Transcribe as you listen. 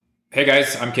Hey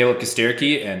guys, I'm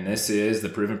Kesterke, and this is the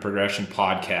Proven Progression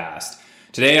Podcast.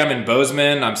 Today I'm in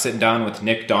Bozeman. I'm sitting down with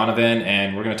Nick Donovan,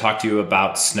 and we're going to talk to you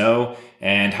about snow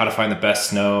and how to find the best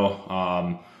snow,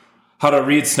 how to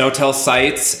read Snotel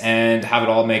sites, and have it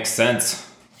all make sense.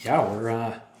 Yeah,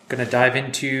 we're going to dive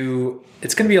into...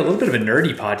 It's going to be a little bit of a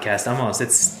nerdy podcast almost.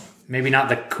 It's maybe not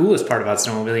the coolest part about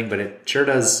snowmobiling, but it sure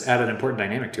does add an important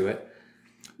dynamic to it.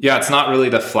 Yeah, it's not really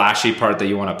the flashy part that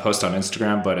you want to post on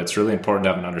Instagram, but it's really important to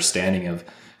have an understanding of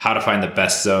how to find the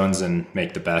best zones and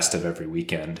make the best of every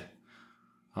weekend.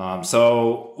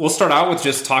 So we'll start out with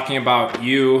just talking about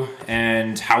you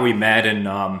and how we met and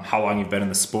how long you've been in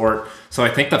the sport. So I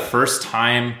think the first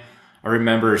time I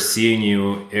remember seeing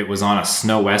you, it was on a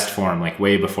Snow West forum, like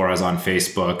way before I was on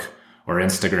Facebook or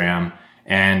Instagram.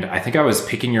 And I think I was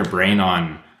picking your brain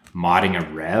on modding a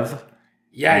Rev.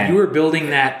 Yeah, you were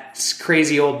building that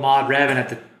crazy old mod Rev, and at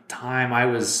the time I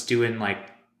was doing like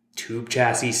tube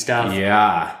chassis stuff.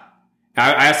 Yeah.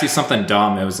 I asked you something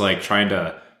dumb. It was like trying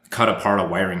to cut apart a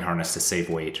wiring harness to save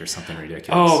weight or something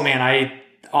ridiculous. Oh man, I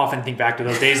often think back to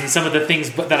those days and some of the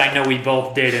things that I know we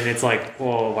both did, and it's like,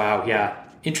 oh wow, yeah.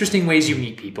 Interesting ways you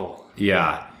meet people.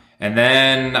 Yeah. And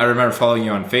then I remember following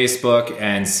you on Facebook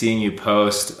and seeing you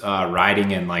post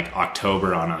riding in like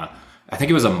October on I think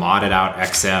it was a modded out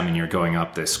XM, and you're going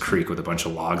up this creek with a bunch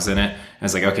of logs in it. And I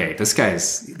was like, okay, this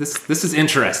is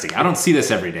interesting. I don't see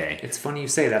this every day. It's funny you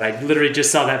say that. I literally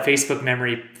just saw that Facebook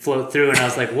memory float through, and I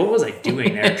was like, what was I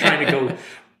doing there? Trying to go,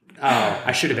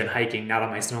 I should have been hiking, not on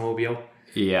my snowmobile.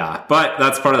 Yeah, but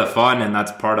that's part of the fun, and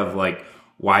that's part of like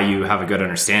why you have a good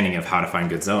understanding of how to find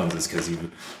good zones, is because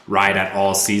you ride at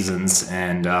all seasons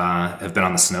and have been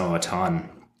on the snow a ton.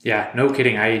 Yeah, no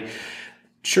kidding. I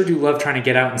sure do love trying to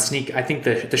get out and sneak. I think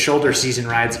the shoulder season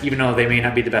rides, even though they may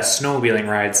not be the best snowmobiling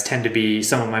rides, tend to be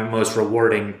some of my most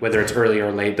rewarding, whether it's early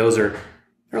or late. They're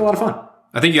a lot of fun.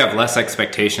 I think you have less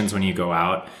expectations when you go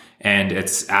out, and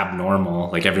it's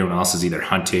abnormal. Like everyone else is either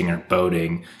hunting or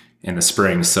boating in the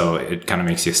spring, so it kind of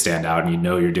makes you stand out, and you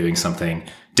know you're doing something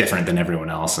different than everyone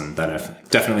else, and that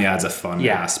definitely adds a fun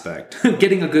aspect.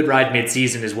 Getting a good ride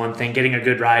mid-season is one thing. Getting a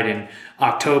good ride in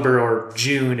October or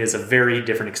June is a very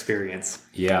different experience.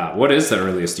 Yeah. What is the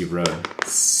earliest you've rode?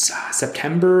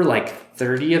 September, like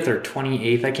 30th or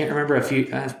 28th. I can't remember.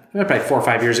 Probably 4 or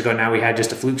 5 years ago now, we had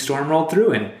just a fluke storm rolled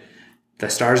through, and the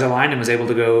stars aligned and was able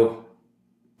to go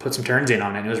put some turns in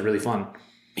on it. It was really fun.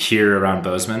 Here around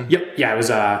Bozeman? Yep. Yeah, it was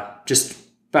just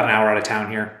about an hour out of town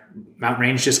here. Mountain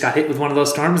range just got hit with one of those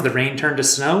storms. The rain turned to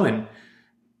snow, and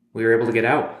we were able to get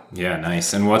out. Yeah,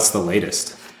 nice. And what's the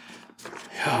latest?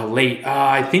 Late.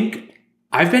 I think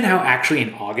I've been out actually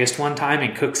in August one time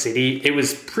in Cook City. It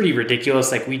was pretty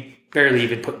ridiculous. Like we barely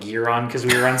even put gear on because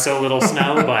we were on so little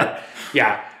snow. But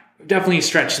yeah, definitely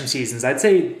stretched some seasons. I'd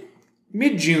say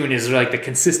mid-June is like the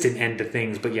consistent end to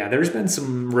things. But yeah, there's been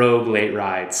some rogue late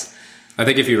rides. I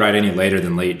think if you ride any later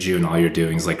than late June, all you're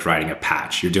doing is like riding a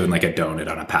patch. You're doing like a donut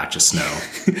on a patch of snow.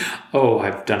 Oh,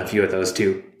 I've done a few of those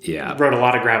too. Yeah. Rode a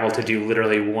lot of gravel to do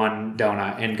literally one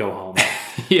donut and go home.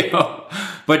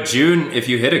 But June, if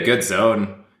you hit a good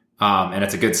zone and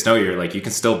it's a good snow year, like you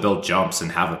can still build jumps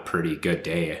and have a pretty good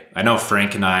day. I know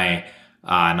Frank and I,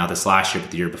 not this last year,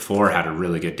 but the year before, had a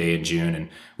really good day in June, and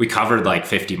we covered like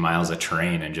 50 miles of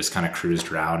terrain and just kind of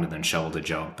cruised around and then shoveled a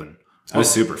jump, and it was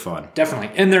super fun. Definitely.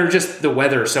 And they're just, the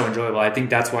weather is so enjoyable. I think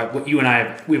that's why what you and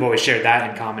I, we've always shared that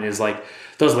in common, is like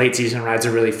those late season rides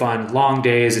are really fun. Long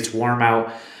days, it's warm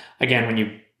out. Again, when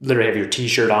you literally have your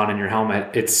t-shirt on and your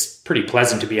helmet, it's pretty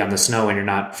pleasant to be on the snow and you're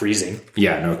not freezing.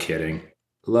 Yeah, no kidding.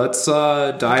 Let's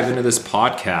dive into this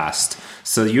podcast.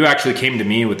 So you actually came to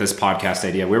me with this podcast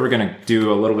idea. We were going to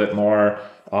do a little bit more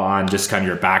on just kind of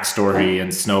your backstory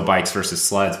and snow bikes versus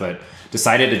sleds, but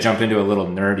decided to jump into a little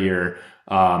nerdier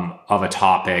of a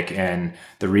topic. And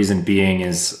the reason being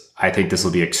is I think this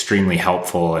will be extremely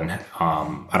helpful. And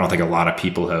I don't think a lot of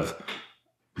people have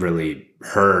really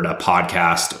heard a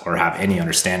podcast or have any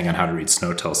understanding on how to read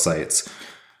Snotel sites.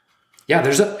 Yeah,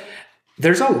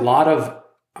 there's a lot of,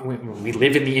 we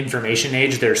live in the information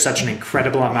age. There's such an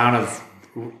incredible amount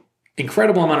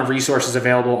of resources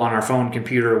available on our phone,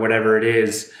 computer, whatever it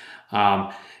is,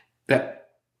 that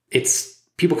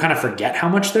people kind of forget how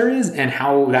much there is and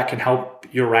how that can help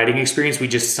your riding experience.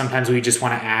 Sometimes we just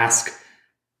want to ask,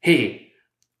 hey,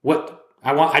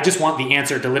 I just want the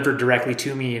answer delivered directly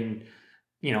to me. And,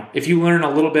 you know, if you learn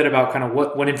a little bit about kind of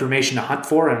what information to hunt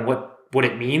for and what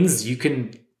it means, you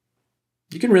can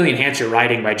really enhance your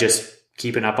riding by just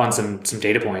keeping up on some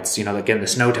data points. You know, again, the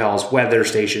Snotels, weather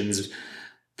stations,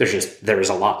 there's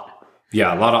a lot.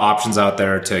 Yeah, a lot of options out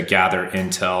there to gather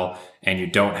intel, and you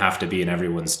don't have to be in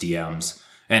everyone's DMs.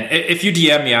 And if you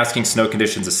DM me asking snow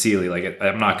conditions of Sealy, like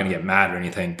I'm not going to get mad or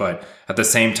anything. But at the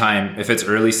same time, if it's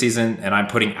early season and I'm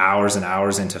putting hours and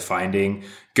hours into finding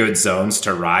good zones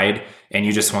to ride and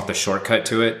you just want the shortcut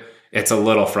to it, it's a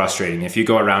little frustrating. If you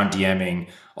go around DMing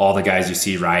all the guys you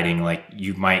see riding, like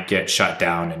you might get shut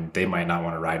down and they might not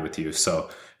want to ride with you. So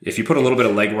if you put a little bit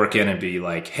of legwork in and be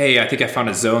like, hey, I think I found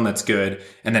a zone that's good,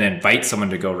 and then invite someone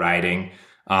to go riding,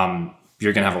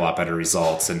 you're going to have a lot better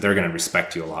results and they're going to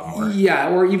respect you a lot more. Yeah.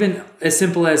 Or even as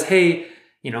simple as, hey,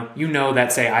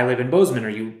 that say I live in Bozeman or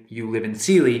you live in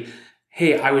Sealy.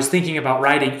 Hey, I was thinking about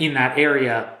riding in that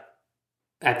area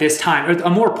at this time. Or a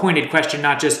more pointed question,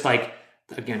 not just like,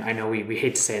 again, I know we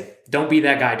hate to say it. Don't be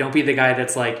that guy. Don't be the guy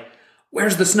that's like,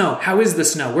 where's the snow? How is the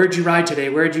snow? Where'd you ride today?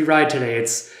 Where'd you ride today?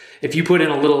 It's, if you put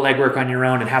in a little legwork on your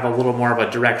own and have a little more of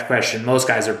a direct question, most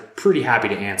guys are pretty happy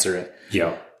to answer it.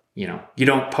 Yeah. You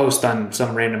don't post on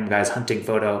some random guy's hunting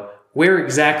photo, where are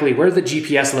the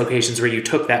GPS locations where you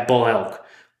took that bull elk?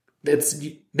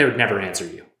 They would never answer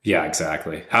you. Yeah,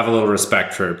 exactly. Have a little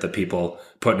respect for the people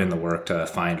putting in the work to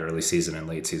find early season and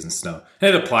late season snow.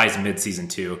 And it applies mid-season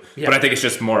too, but I think it's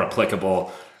just more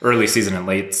applicable early season and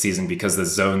late season because the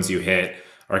zones you hit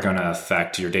are going to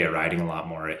affect your day of riding a lot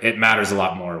more. It matters a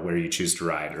lot more where you choose to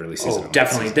ride early season. Oh,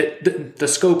 definitely. The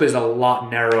scope is a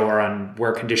lot narrower on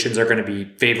where conditions are going to be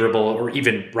favorable or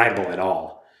even rideable at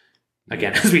all.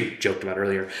 Again, as we joked about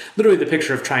earlier, literally the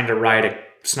picture of trying to ride a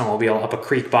snowmobile up a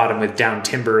creek bottom with down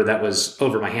timber that was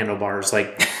over my handlebars.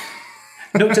 Like,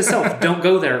 note to self, don't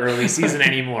go there early season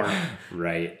anymore.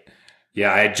 Right.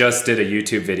 Yeah, I just did a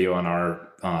YouTube video on our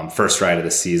first ride of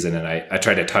the season, and I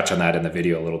tried to touch on that in the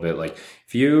video a little bit. Like,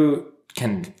 if you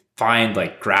can find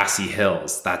like grassy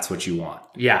hills, that's what you want.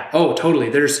 Yeah. Oh, totally.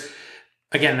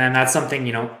 Again, then that's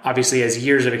something, obviously as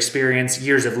years of experience,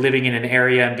 years of living in an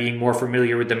area and being more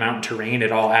familiar with the mountain terrain,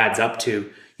 it all adds up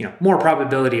to, more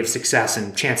probability of success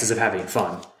and chances of having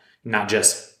fun, not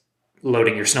just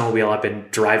loading your snowmobile up and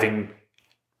driving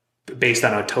based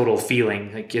on a total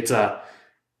feeling. Like it's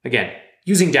again,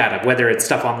 using data, whether it's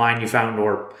stuff online you found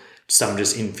or some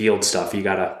just in-field stuff, you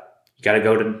gotta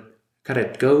go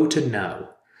to know.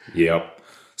 Yep.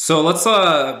 So let's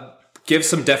give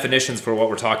some definitions for what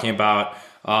we're talking about.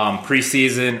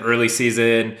 Preseason, early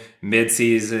season,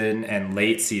 mid-season, and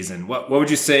late season. What would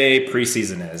you say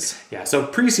preseason is? Yeah, so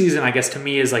preseason, I guess to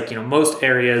me is like, most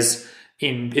areas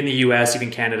in the US, even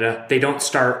Canada, they don't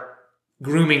start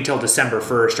grooming till December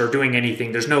 1st or doing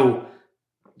anything. There's no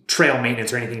trail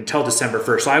maintenance or anything until December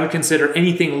 1st. So I would consider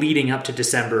anything leading up to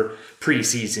December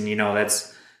preseason.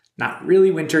 That's not really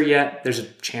winter yet. There's a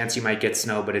chance you might get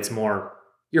snow, but it's more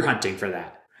you're hunting for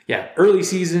that. Yeah, early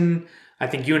season, I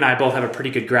think you and I both have a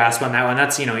pretty good grasp on that one.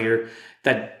 That's,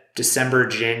 that December,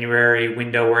 January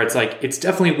window where it's like, it's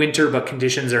definitely winter, but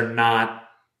conditions are not,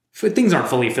 things aren't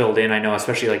fully filled in. I know,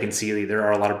 especially like in Sealy, there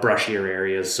are a lot of brushier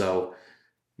areas. So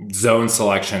zone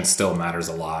selection still matters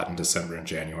a lot in December and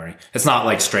January. It's not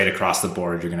like straight across the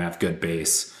board. You're going to have good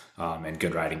base and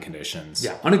good riding conditions.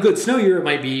 Yeah. On a good snow year, it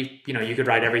might be, you could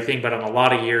ride everything, but on a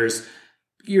lot of years,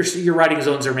 your riding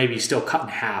zones are maybe still cut in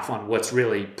half on what's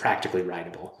really practically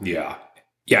rideable. Yeah.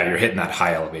 Yeah, you're hitting that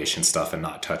high elevation stuff and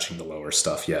not touching the lower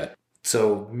stuff yet.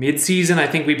 So mid-season, I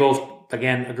think we both,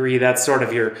 again, agree that's sort of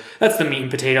that's the meat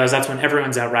and potatoes. That's when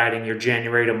everyone's out riding your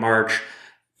January to March.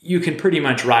 You can pretty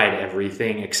much ride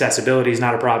everything. Accessibility is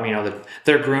not a problem.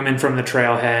 They're grooming from the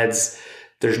trailheads.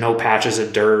 There's no patches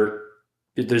of dirt.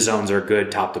 The zones are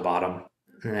good top to bottom.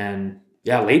 And then,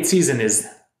 yeah, late season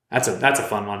that's a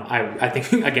fun one. I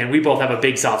think, again, we both have a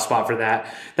big soft spot for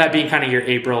that. That being kind of your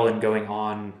April and going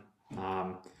on.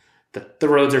 The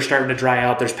roads are starting to dry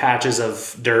out. There's patches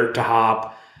of dirt to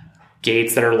hop,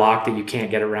 gates that are locked that you can't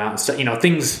get around. So,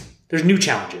 there's new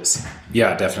challenges.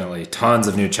 Yeah, definitely. Tons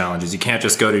of new challenges. You can't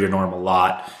just go to your normal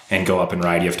lot and go up and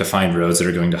ride. You have to find roads that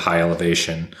are going to high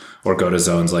elevation or go to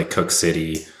zones like Cook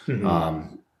City,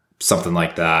 something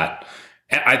like that.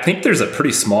 I think there's a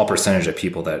pretty small percentage of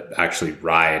people that actually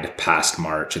ride past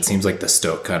March. It seems like the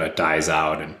stoke kind of dies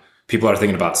out and people are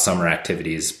thinking about summer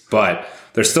activities, but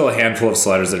there's still a handful of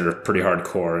sledders that are pretty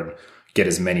hardcore and get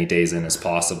as many days in as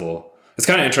possible. It's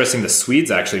kind of interesting. The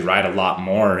Swedes actually ride a lot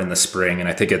more in the spring, and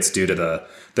I think it's due to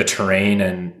the terrain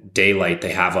and daylight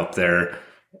they have up there,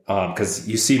 because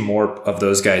you see more of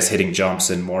those guys hitting jumps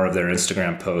and more of their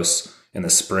Instagram posts in the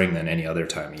spring than any other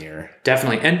time of year.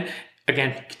 Definitely. And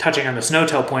again, touching on the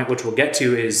Snotel point, which we'll get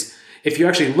to, is if you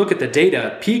actually look at the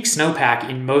data, peak snowpack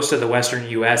in most of the western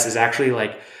U.S. is actually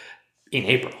like in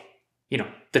April.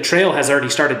 The trail has already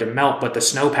started to melt, but the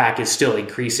snowpack is still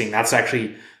increasing. That's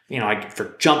actually, like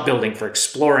for jump building, for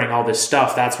exploring all this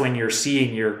stuff, that's when you're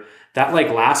seeing your that like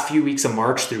last few weeks of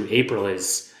March through April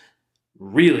is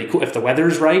really cool. If the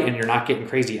weather's right and you're not getting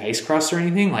crazy ice crusts or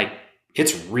anything, like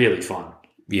it's really fun.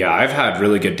 Yeah, I've had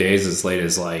really good days as late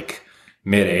as like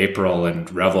mid-April in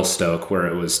Revelstoke where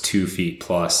it was 2 feet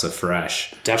plus of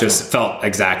fresh. Definitely. Just felt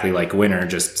exactly like winter,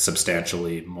 just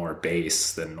substantially more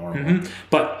base than normal. Mm-hmm.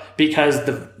 But because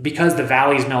the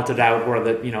valley's melted out, or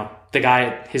the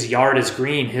guy, his yard is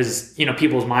green,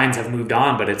 people's minds have moved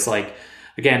on. But it's like,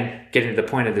 again, getting to the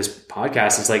point of this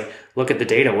podcast, it's like, look at the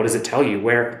data. What does it tell you?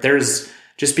 Where there's,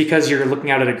 just because you're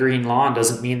looking out at a green lawn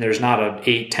doesn't mean there's not an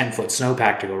 8-10 foot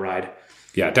snowpack to go ride.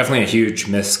 Yeah, definitely a huge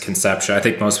misconception. I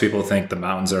think most people think the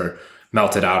mountains are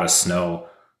melted out of snow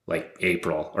like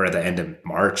April or at the end of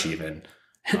March even.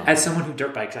 As someone who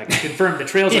dirt bikes, I can confirm the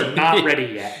trails are not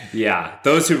ready yet. Yeah,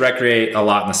 those who recreate a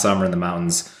lot in the summer in the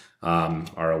mountains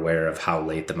are aware of how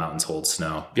late the mountains hold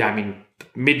snow. Yeah, I mean,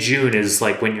 mid-June is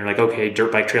like when you're like, okay,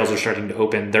 dirt bike trails are starting to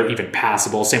open. They're even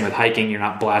passable. Same with hiking. You're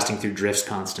not blasting through drifts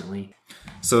constantly.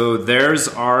 So there's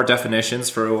our definitions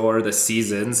for the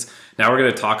seasons. Now we're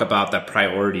going to talk about the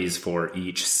priorities for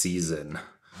each season.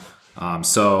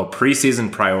 So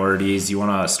preseason priorities, you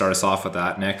want to start us off with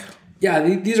that, Nick? Yeah,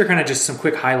 these are kind of just some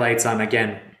quick highlights on,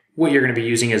 again, what you're going to be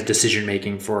using as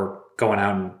decision-making for going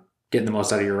out and getting the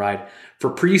most out of your ride. For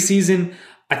preseason,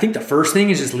 I think the first thing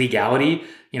is just legality.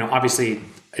 Obviously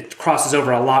it crosses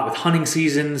over a lot with hunting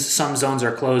seasons. Some zones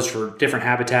are closed for different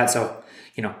habitats. So,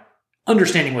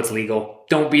 understanding what's legal.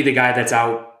 Don't be the guy that's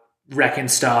out wrecking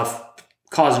stuff,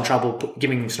 causing trouble,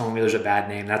 giving snowmobilers a bad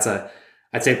name.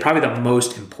 I'd say probably the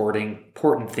most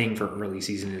important thing for early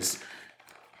season is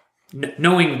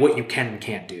knowing what you can and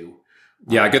can't do.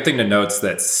 Yeah, a good thing to note is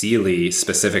that Sealy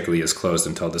specifically is closed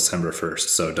until December 1st.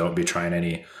 So don't be trying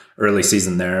any early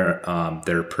season there.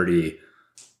 They're pretty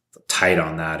tight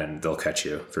on that and they'll catch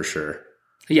you for sure.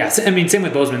 Yeah, I mean, same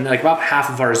with Bozeman. Like about half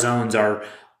of our zones are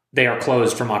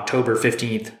closed from October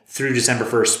 15th through December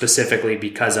 1st specifically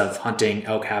because of hunting,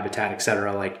 elk habitat,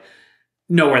 etc. Like,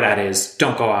 know where that is.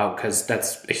 Don't go out because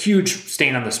that's a huge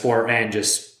stain on the sport and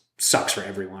just sucks for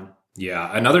everyone.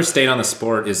 Yeah, another stain on the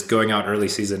sport is going out early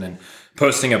season and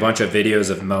posting a bunch of videos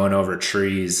of mowing over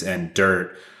trees and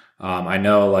dirt. I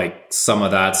know like some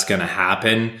of that's going to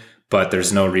happen, but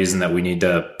there's no reason that we need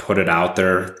to put it out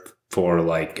there for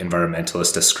like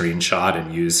environmentalists to screenshot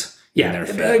and use. Yeah,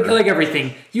 like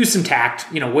everything, use some tact.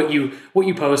 What you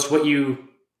post,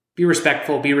 be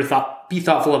respectful, be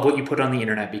thoughtful of what you put on the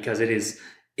internet because it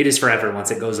is forever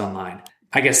once it goes online.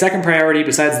 I guess second priority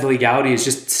besides the legality is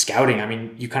just scouting. I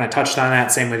mean, you kind of touched on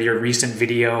that. Same with your recent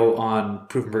video on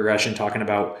Proven Progression, talking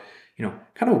about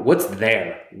kind of what's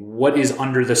there, what is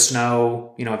under the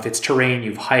snow. If it's terrain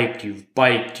you've hiked, you've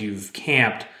biked, you've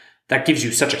camped, that gives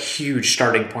you such a huge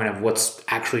starting point of what's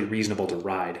actually reasonable to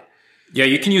ride. Yeah,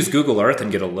 you can use Google Earth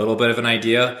and get a little bit of an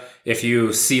idea. If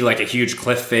you see like a huge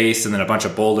cliff face and then a bunch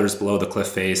of boulders below the cliff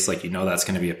face, like that's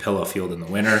going to be a pillow field in the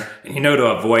winter. And to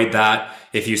avoid that,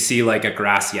 if you see like a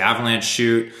grassy avalanche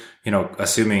chute,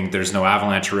 assuming there's no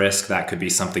avalanche risk, that could be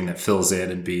something that fills in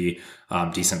and be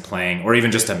decent playing, or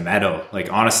even just a meadow.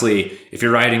 Like honestly, if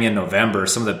you're riding in November,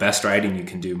 some of the best riding you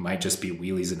can do might just be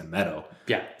wheelies in a meadow.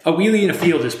 Yeah, a wheelie in a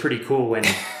field is pretty cool when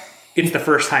it's the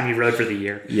first time you rode for the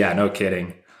year. Yeah, no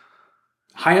kidding.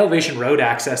 High elevation road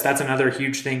access, that's another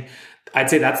huge thing. I'd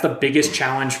say that's the biggest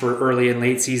challenge for early and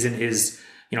late season is,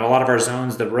 a lot of our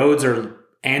zones, the roads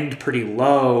end pretty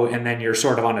low and then you're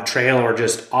sort of on a trail or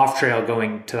just off trail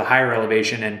going to the higher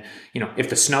elevation. And, if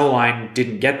the snow line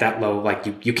didn't get that low, like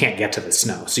you can't get to the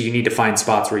snow. So you need to find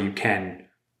spots where you can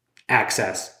act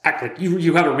like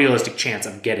you have a realistic chance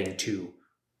of getting to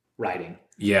riding.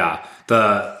 Yeah.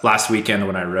 The last weekend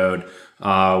when I rode,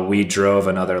 we drove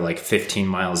another like 15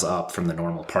 miles up from the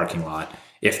normal parking lot.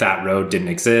 If that road didn't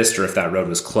exist or if that road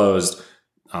was closed,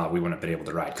 we wouldn't have been able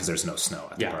to ride because there's no snow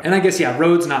at the parking lot. And I guess,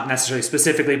 roads, not necessarily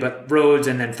specifically, but roads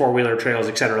and then four-wheeler trails,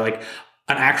 et cetera, like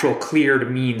an actual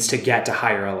cleared means to get to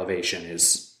higher elevation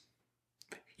is,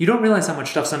 you don't realize how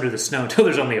much stuff's under the snow until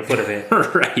there's only a foot of it.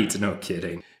 Right, no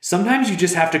kidding. Sometimes you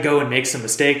just have to go and make some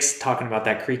mistakes. Talking about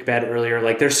that creek bed earlier,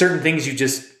 like there's certain things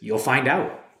you'll find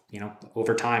out.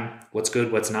 Over time, what's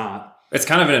good, what's not. It's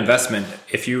kind of an investment.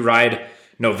 If you ride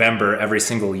November every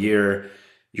single year,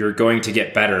 you're going to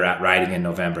get better at riding in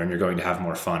November and you're going to have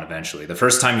more fun eventually. The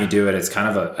first time you do it, it's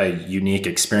kind of a unique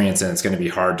experience and it's going to be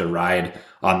hard to ride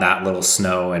on that little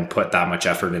snow and put that much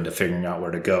effort into figuring out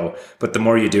where to go. But the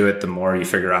more you do it, the more you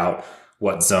figure out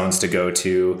what zones to go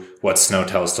to, what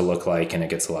Snotels to look like, and it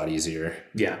gets a lot easier.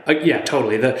 Yeah,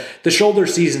 totally. The shoulder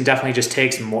season definitely just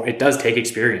takes more. It does take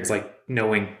experience, like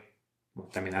knowing.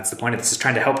 I mean, that's the point of this, is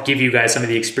trying to help give you guys some of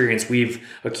the experience we've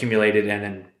accumulated and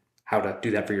then how to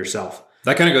do that for yourself.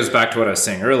 That kind of goes back to what I was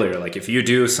saying earlier. Like if you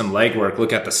do some legwork,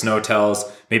 look at the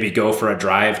Snotels, maybe go for a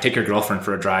drive, take your girlfriend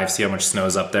for a drive, see how much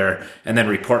snow's up there, and then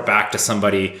report back to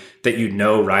somebody that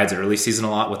rides early season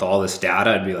a lot with all this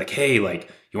data and be like, hey,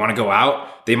 like you want to go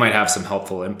out? They might have some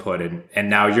helpful input. And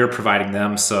now you're providing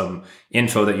them some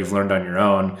info that you've learned on your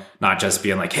own, not just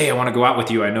being like, hey, I want to go out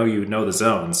with you. I know you know the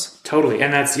zones. Totally.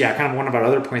 And that's, kind of one of our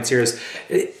other points here is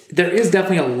there is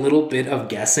definitely a little bit of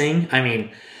guessing. I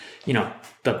mean,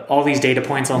 all these data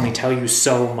points only tell you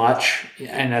so much.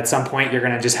 And at some point you're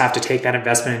going to just have to take that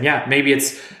investment. And maybe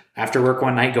it's after work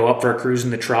one night, go up for a cruise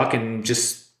in the truck and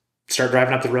just start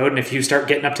driving up the road. And if you start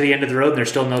getting up to the end of the road and there's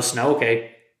still no snow,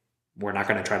 okay, we're not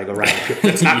going to try to go ride.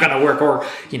 It's not going to work. Or,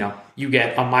 you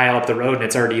get a mile up the road and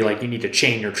it's already like you need to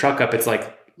chain your truck up. It's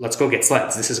like, let's go get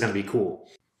sleds. This is going to be cool.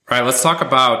 All right, let's talk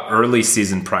about early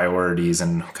season priorities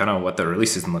and kind of what the early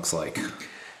season looks like.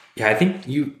 Yeah, I think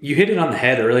you hit it on the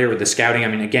head earlier with the scouting. I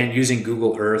mean, again, using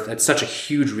Google Earth, that's such a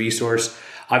huge resource.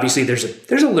 Obviously, there's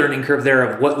a learning curve there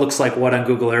of what looks like what on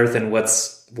Google Earth and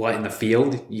what's what in the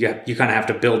field. You kind of have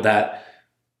to build that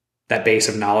base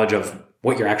of knowledge of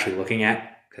what you're actually looking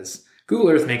at, because Google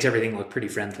Earth makes everything look pretty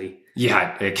friendly.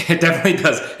 Yeah, it definitely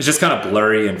does. It's just kind of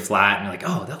blurry and flat, and you're like,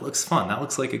 oh, that looks fun. That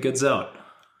looks like a good zone.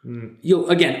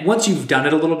 Once you've done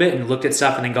it a little bit and looked at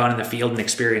stuff and then gone in the field and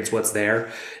experienced what's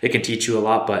there, it can teach you a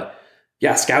lot. But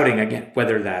scouting, again,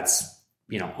 whether that's,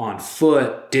 on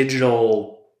foot,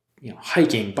 digital,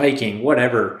 hiking, biking,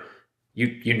 whatever,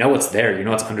 you know what's there. You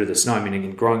know what's under the snow. I mean,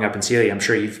 again, growing up in Celia, I'm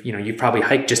sure you've probably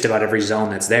hiked just about every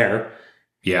zone that's there.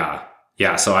 Yeah.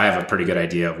 Yeah. So I have a pretty good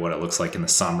idea of what it looks like in the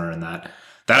summer, and that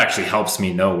actually helps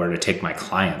me know where to take my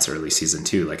clients early season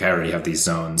too. Like I already have these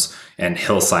zones and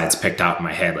hillsides picked out in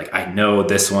my head. Like I know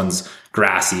this one's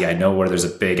grassy. I know where there's a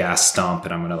big ass stump,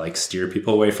 and I'm going to like steer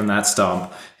people away from that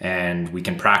stump, and we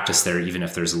can practice there even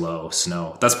if there's low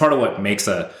snow. That's part of what makes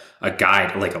a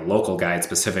guide, like a local guide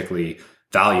specifically,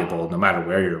 valuable no matter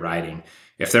where you're riding.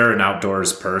 If they're an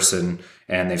outdoors person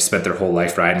and they've spent their whole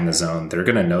life riding the zone, they're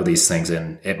going to know these things,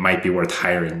 and it might be worth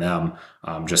hiring them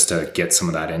just to get some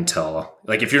of that intel.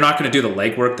 Like if you're not going to do the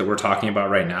legwork that we're talking about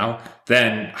right now,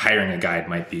 then hiring a guide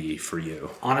might be for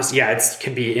you. Honestly, it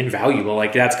can be invaluable.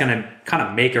 Like that's going to kind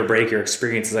of make or break your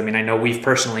experiences. I mean, I know we've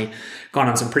personally gone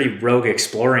on some pretty rogue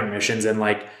exploring missions and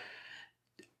like,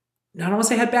 I don't want to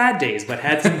say had bad days, but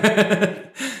had some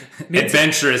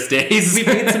adventurous days. We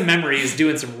made some memories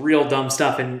doing some real dumb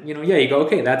stuff. And, you go,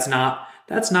 okay, that's not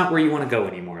where you want to go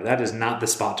anymore. That is not the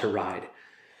spot to ride.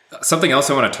 Something else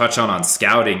I want to touch on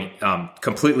scouting,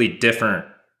 completely different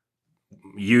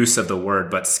use of the word,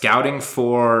 but scouting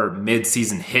for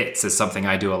mid-season hits is something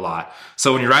I do a lot.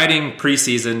 So when you're riding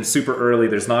preseason super early,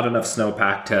 there's not enough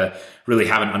snowpack to really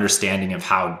have an understanding of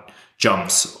how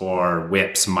jumps or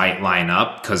whips might line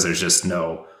up, because there's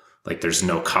no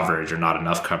coverage or not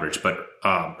enough coverage. But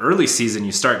early season,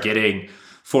 you start getting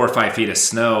 4 or 5 feet of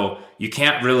snow. You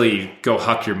can't really go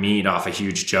huck your meat off a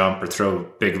huge jump or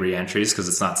throw big re-entries because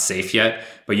it's not safe yet.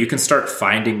 But you can start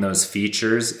finding those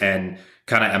features and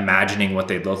kind of imagining what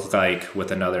they'd look like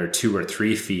with another 2 or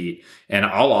 3 feet. And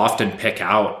I'll often pick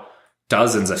out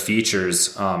dozens of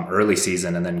features early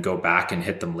season and then go back and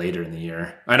hit them later in the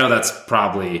year. I know that's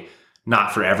probably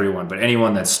not for everyone, but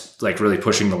anyone that's like really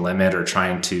pushing the limit or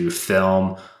trying to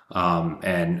film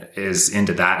and is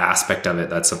into that aspect of it,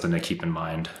 that's something to keep in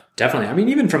mind. Definitely. I mean,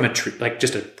 even from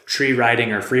just a tree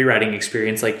riding or free riding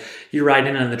experience, like you're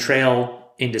riding on the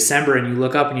trail in December and you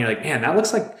look up and you're like, man, that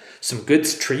looks like some good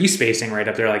tree spacing right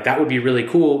up there. Like that would be really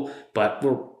cool, but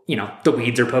the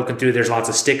weeds are poking through. There's lots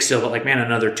of sticks still, but like, man,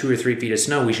 another 2 or 3 feet of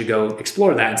snow, we should go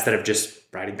explore that instead of just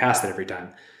riding past it every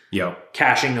time. Yep.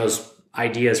 Caching those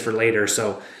ideas for later.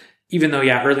 So even though,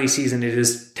 early season, it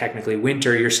is technically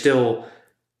winter, you're still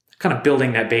kind of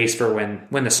building that base for when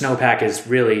the snowpack is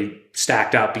really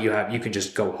stacked up, you can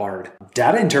just go hard.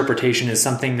 Data interpretation is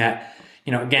something that,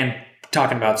 again,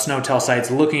 talking about Snotel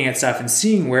sites, looking at stuff and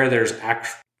seeing where there's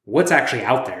what's actually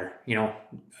out there.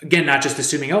 Again, not just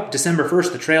assuming, December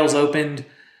 1st, the trail's opened,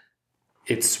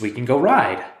 we can go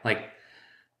ride. Like,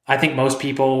 I think most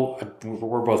people,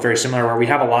 we're both very similar, where we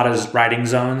have a lot of riding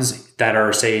zones that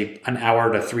are, say, an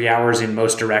hour to 3 hours in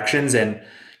most directions. And,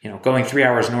 going 3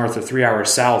 hours north or 3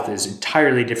 hours south is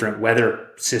entirely different weather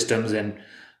systems. And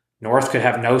north could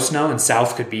have no snow and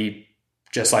south could be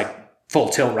just like full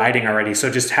tilt riding already. So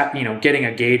just, getting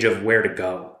a gauge of where to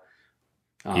go.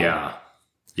 Yeah,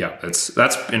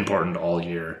 that's important all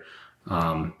year.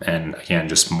 And again,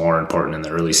 just more important in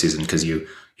the early season because you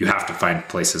have to find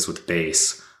places with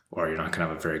base, or you're not going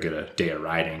to have a very good day of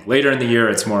riding. Later in the year,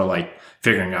 it's more like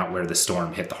figuring out where the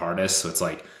storm hit the hardest. So it's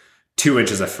like 2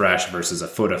 inches of fresh versus a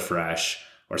foot of fresh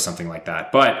or something like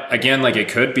that. But again, like it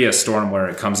could be a storm where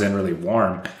it comes in really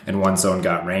warm and one zone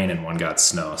got rain and one got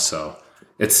snow. So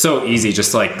it's so easy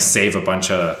just to like save a bunch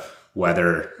of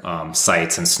weather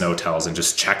sites and Snotels and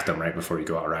just check them right before you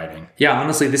go out riding. Yeah,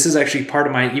 honestly, this is actually part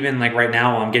of my, even like right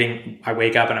now, I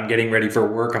wake up and I'm getting ready for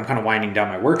work. I'm kind of winding down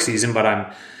my work season,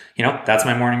 but that's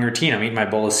my morning routine. I'm eating my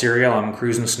bowl of cereal. I'm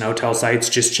cruising Snotel sites,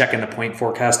 just checking the point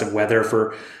forecast of weather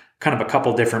for kind of a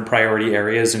couple different priority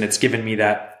areas. And it's given me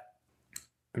that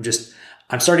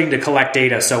I'm starting to collect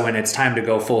data. So when it's time to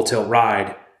go full tilt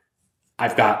ride,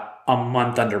 I've got a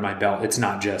month under my belt. It's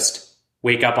not just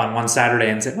wake up on one Saturday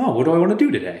and say, oh, what do I want to do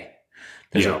today?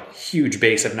 There's a huge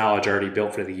base of knowledge already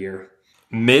built for the year.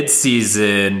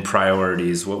 Mid-season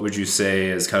priorities, what would you say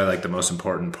is kind of like the most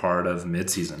important part of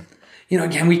mid-season?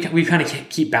 Again, we kind of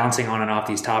keep bouncing on and off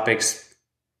these topics.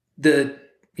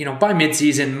 By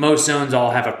mid-season, most zones all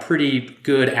have a pretty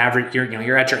good average.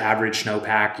 You're at your average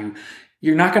snowpack.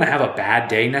 You're not going to have a bad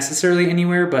day necessarily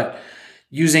anywhere, but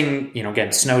using, again,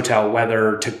 Snotel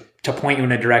weather to point you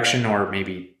in a direction, or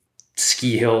maybe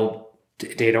ski hill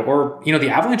data, or the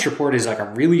avalanche report is like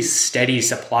a really steady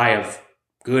supply of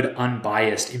good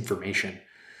unbiased information.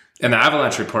 And the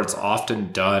avalanche report's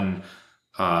often done,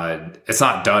 it's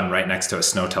not done right next to a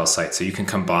Snotel site, so you can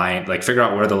combine, like figure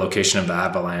out where the location of the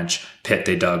avalanche pit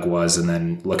they dug was, and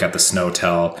then look at the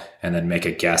Snotel and then make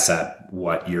a guess at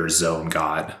what your zone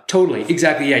got. Totally,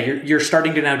 exactly. Yeah, you're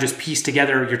starting to now just piece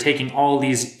together, you're taking all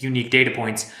these unique data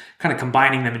points, kind of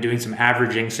combining them and doing some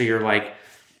averaging, so you're like,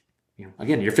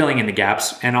 again, you're filling in the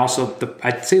gaps. And also,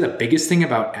 I'd say the biggest thing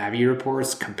about Avi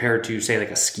reports compared to, say, like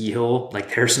a ski hill,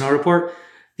 like their snow report,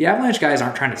 the avalanche guys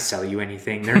aren't trying to sell you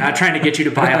anything. They're not trying to get you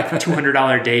to buy like a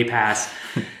 $200 day pass.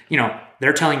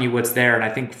 They're telling you what's there. And I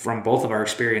think from both of our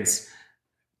experience,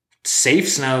 safe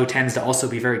snow tends to also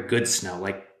be very good snow.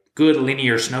 Like good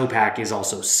linear snowpack is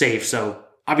also safe. So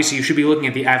obviously you should be looking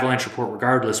at the avalanche report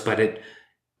regardless, but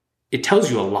it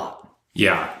tells you a lot.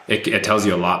 Yeah, it tells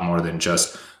you a lot more than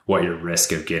just what your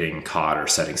risk of getting caught or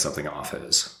setting something off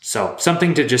is. So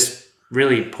something to just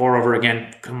really pour over.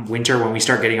 Again, come winter when we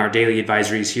start getting our daily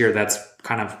advisories here, that's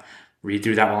kind of read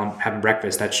through that while I'm having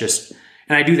breakfast. That's just,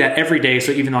 and I do that every day.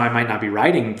 So even though I might not be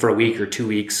riding for a week or 2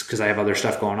 weeks because I have other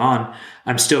stuff going on,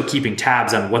 I'm still keeping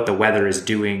tabs on what the weather is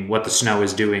doing, what the snow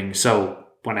is doing. So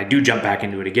when I do jump back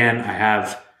into it again, I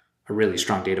have a really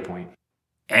strong data point.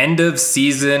 End of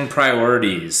season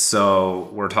priorities. So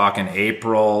we're talking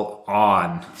April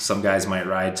on. Some guys might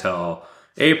ride till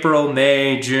April,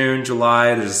 May, June,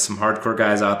 July. There's some hardcore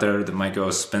guys out there that might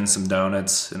go spin some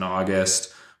donuts in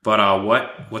August. But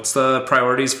what's the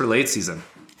priorities for late season?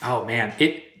 Oh man,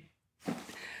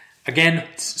 again,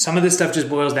 some of this stuff just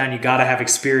boils down. You got to have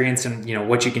experience and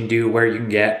what you can do, where you can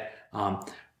get.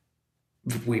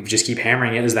 We just keep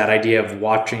hammering it, is that idea of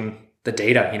watching the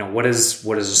data. What is a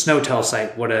Snotel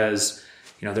site?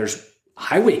 There's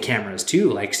highway cameras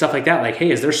too, like stuff like that. Like, hey,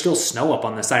 is there still snow up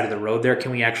on the side of the road there?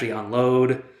 Can we actually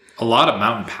unload? A lot of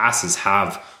mountain passes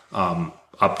have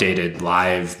updated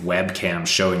live webcams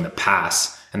showing the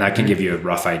pass, and that can give you a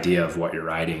rough idea of what you're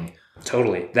riding.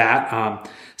 Totally. That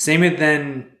same with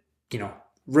then,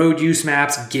 road use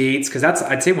maps, gates, because that's,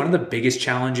 I'd say, one of the biggest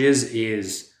challenges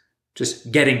is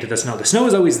just getting to the snow. The snow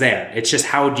is always there. It's just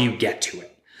how do you get to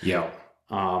it? Yeah.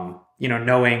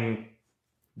 Knowing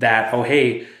that, oh,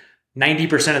 hey,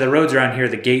 90% of the roads around here,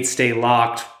 the gates stay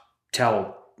locked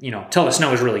till the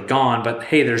snow is really gone. But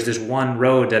hey, there's this one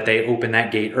road that they open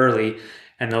that gate early,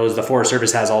 and the Forest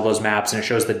Service has all those maps and it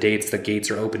shows the dates the gates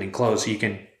are open and closed. So you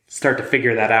can start to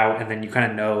figure that out, and then you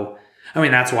kind of know. I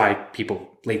mean, that's why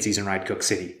people late season ride Cook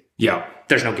City. Yeah.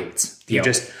 There's no gates. You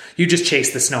just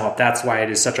chase the snow up. That's why it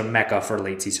is such a mecca for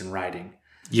late season riding.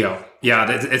 Yeah.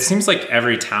 It seems like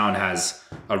every town has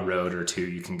a road or two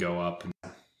you can go up.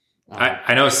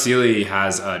 I know Sealy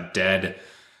has a dead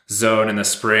zone in the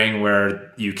spring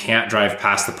where you can't drive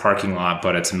past the parking lot,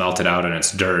 but it's melted out and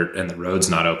it's dirt and the road's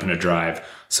not open to drive.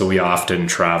 So we often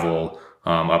travel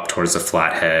up towards the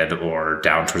Flathead or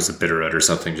down towards the Bitterroot or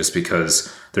something, just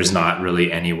because there's not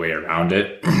really any way around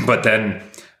it. But then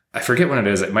I forget when it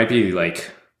is. It might be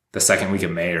like the second week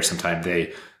of May or sometime.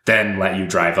 They then let you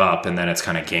drive up, and then it's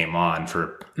kind of game on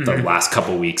for the last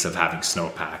couple weeks of having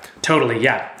snowpack. Totally.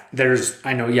 Yeah.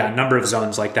 A number of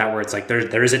zones like that where it's like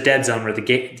there is a dead zone where the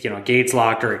gate's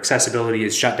locked or accessibility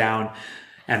is shut down,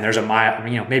 and there's a mile,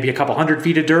 maybe a couple 100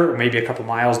 feet of dirt or maybe a couple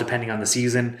miles depending on the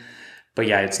season. But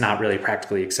yeah, it's not really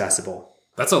practically accessible.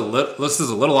 This is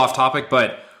a little off topic,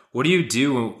 but what do you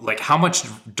do? Like, how much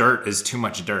dirt is too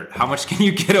much dirt? How much can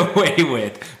you get away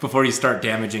with before you start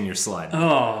damaging your sled?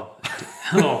 Oh,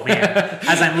 Oh man,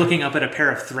 as I'm looking up at a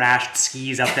pair of thrashed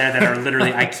skis up there that are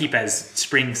literally, I keep as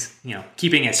springs,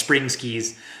 keeping as spring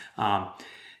skis.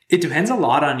 It depends a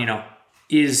lot on,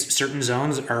 is certain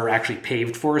zones are actually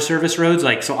paved for service roads.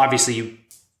 Like, so obviously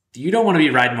you don't want to be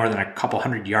riding more than a couple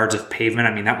hundred yards of pavement.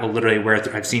 I mean, that will literally wear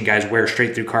through, I've seen guys wear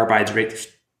straight through carbides, right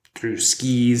through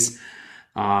skis.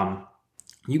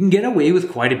 You can get away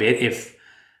with quite a bit if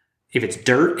it's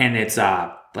dirt and it's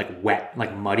like wet,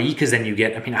 like muddy, because then you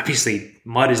get, I mean, obviously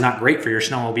mud is not great for your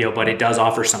snowmobile, but it does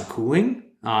offer some cooling.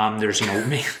 There's,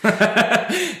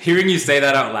 hearing you say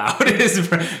that out loud is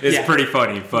pretty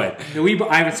funny, but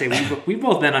I would say we've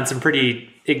both been on some pretty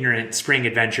ignorant spring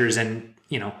adventures, and,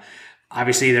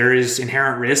 obviously there is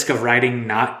inherent risk of riding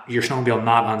your snowmobile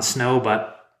not on snow,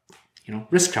 but,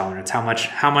 risk tolerance. How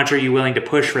much are you willing to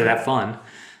push for that fun?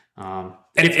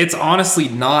 And it's honestly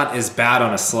not as bad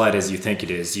on a sled as you think it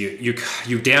is.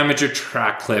 You damage your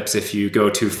track clips if you go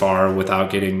too far without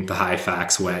getting the high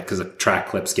facts wet, because the track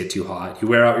clips get too hot. You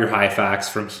wear out your high facts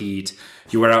from heat.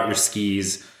 You wear out your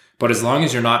skis. But as long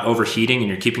as you're not overheating and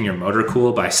you're keeping your motor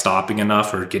cool by stopping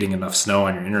enough or getting enough snow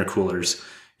on your intercoolers,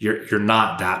 you're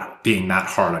not being that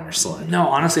hard on your sled. No,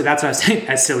 honestly, that's what I was saying.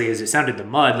 As silly as it sounded, the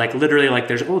mud, like literally, like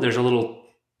there's a little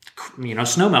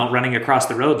snow melt running across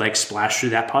the road, like splash through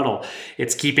that puddle.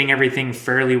 It's keeping everything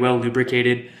fairly well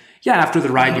lubricated. Yeah, after the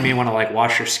ride, you may want to like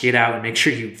wash your skid out and make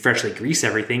sure you freshly grease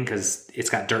everything because it's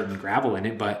got dirt and gravel in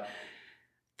it. But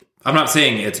I'm not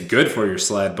saying it's good for your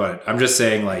sled, but I'm just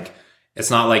saying like it's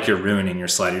not like you're ruining your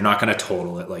sled. You're not going to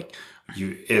total it. Like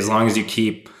as long as you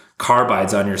keep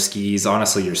carbides on your skis,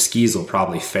 honestly, your skis will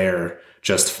probably fare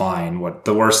just fine. What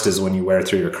the worst is when you wear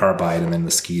through your carbide and then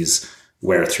the skis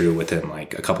wear through within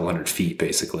like a couple 100 feet,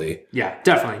 basically. Yeah,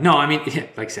 definitely. No, I mean,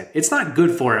 like I said, it's not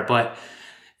good for it, but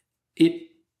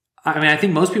I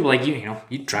think most people like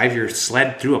you drive your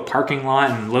sled through a parking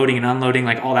lot and loading and unloading,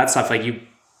 like all that stuff. Like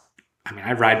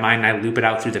I ride mine and I loop it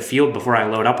out through the field before I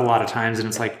load up a lot of times. And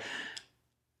it's like,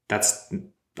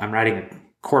 I'm riding a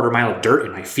quarter mile of dirt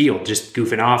in my field, just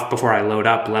goofing off before I load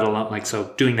up, let alone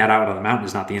so doing that out on the mountain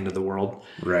is not the end of the world.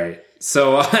 Right.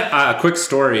 So a quick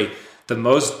story. The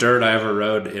most dirt I ever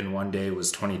rode in one day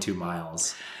was 22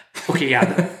 miles. Okay,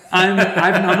 yeah. I'm not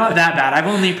that bad. I've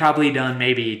only probably done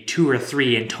maybe 2 or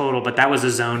 3 in total, but that was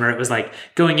a zone where it was like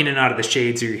going in and out of the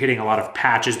shade, so you're hitting a lot of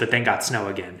patches, but then got snow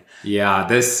again. Yeah,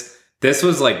 this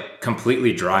was like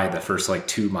completely dry the first like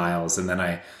 2 miles, and then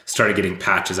I started getting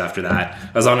patches after that.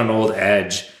 I was on an old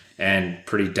edge and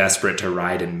pretty desperate to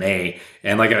ride in May.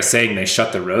 And like I was saying, they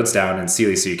shut the roads down in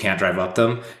Sealy so you can't drive up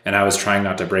them. And I was trying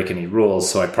not to break any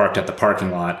rules. So I parked at the parking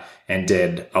lot and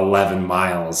did 11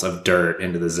 miles of dirt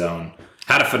into the zone.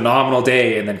 Had a phenomenal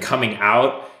day. And then coming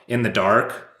out in the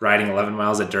dark, riding 11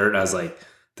 miles of dirt, I was like,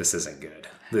 this isn't good.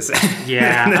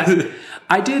 Yeah,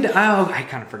 I did. I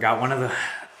kind of forgot one of the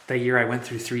year I went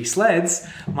through 3 sleds.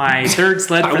 My third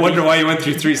sled. I wonder why you went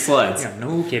through 3 sleds. Yeah,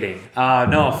 no kidding.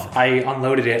 No, I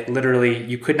unloaded it. Literally,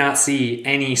 you could not see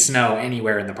any snow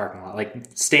anywhere in the parking lot. Like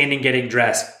standing, getting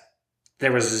dressed,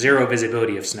 there was zero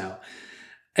visibility of snow.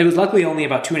 It was luckily only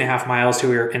about 2.5 miles to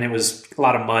here, and it was a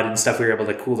lot of mud and stuff. We were able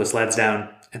to cool the sleds down.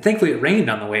 And thankfully it rained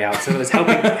on the way out, so it was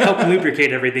helping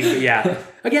lubricate everything. But yeah,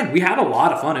 again, we had a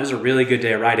lot of fun. It was a really good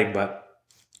day of riding, but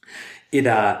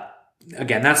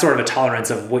again, that's sort of a tolerance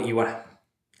of what you want,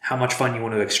 how much fun you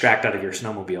want to extract out of your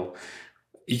snowmobile.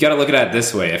 You got to look at it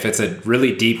this way. If it's a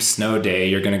really deep snow day,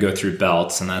 you're going to go through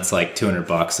belts, and that's like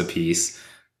 $200 a piece.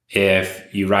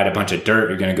 If you ride a bunch of dirt,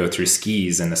 you're going to go through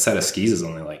skis, and the set of skis is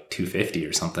only like $250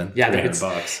 or something. Yeah,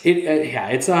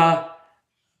 it's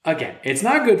again, it's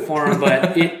not good for them,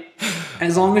 but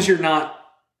as long as you're not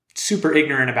super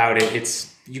ignorant about it,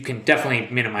 you can definitely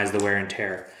minimize the wear and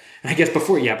tear. And I guess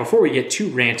before we get too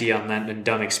ranty on that and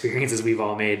dumb experiences we've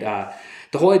all made,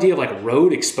 the whole idea of like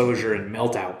road exposure and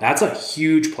melt out, that's a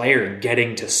huge player in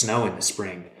getting to snow in the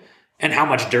spring and how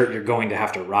much dirt you're going to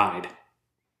have to ride.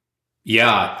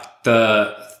 Yeah,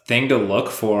 the thing to look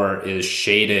for is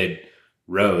shaded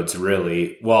roads,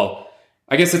 really. Well,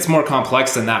 I guess it's more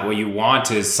complex than that. What you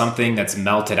want is something that's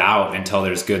melted out until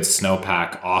there's good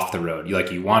snowpack off the road.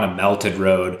 You want a melted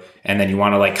road, and then you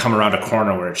want to like come around a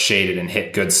corner where it's shaded and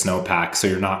hit good snowpack, so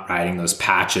you're not riding those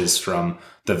patches from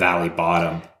the valley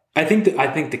bottom. I think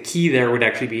the key there would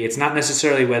actually be, it's not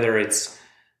necessarily whether it's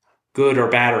good or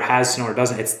bad or has snow or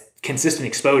doesn't. It's consistent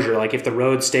exposure. Like if the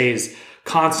road stays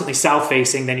constantly south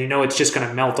facing, then it's just going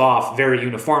to melt off very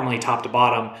uniformly top to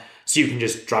bottom. So you can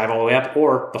just drive all the way up,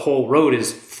 or the whole road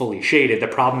is fully shaded. The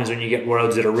problem is when you get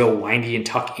roads that are real windy and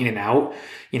tuck in and out,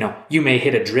 you may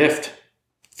hit a drift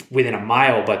within a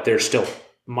mile, but there's still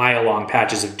mile-long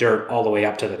patches of dirt all the way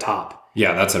up to the top.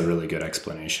 Yeah, that's a really good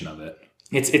explanation of it.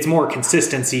 It's more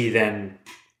consistency than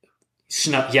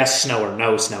snow, yes snow or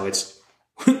no snow. It's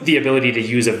the ability to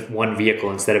use one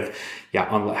vehicle instead of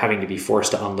having to be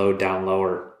forced to unload down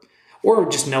low, or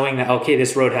just knowing that, okay,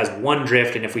 this road has one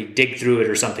drift, and if we dig through it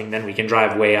or something, then we can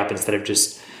drive way up instead of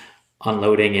just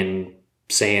unloading and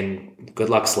saying, good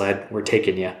luck, sled, we're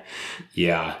taking you.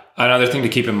 Yeah. Another thing to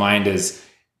keep in mind is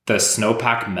the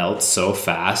snowpack melts so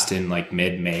fast in like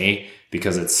mid-May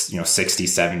because it's, 60,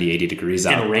 70, 80 degrees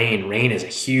out. And rain is a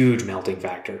huge melting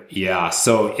factor. Yeah.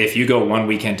 So if you go one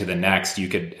weekend to the next, you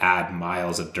could add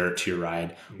miles of dirt to your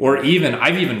ride. Or I've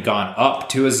even gone up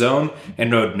to a zone and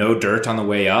rode no dirt on the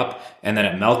way up. And then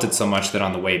it melted so much that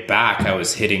on the way back, I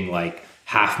was hitting like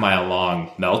half-mile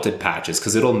long melted patches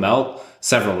because it'll melt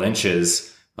several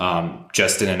inches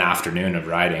just in an afternoon of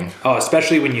riding. Oh,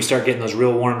 especially when you start getting those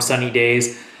real warm, sunny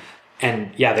days.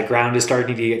 And the ground is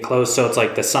starting to get close, so it's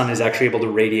like the sun is actually able to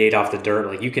radiate off the dirt.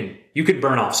 Like you could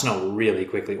burn off snow really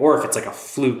quickly. Or if it's like a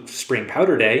fluke spring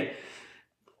powder day,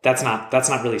 that's not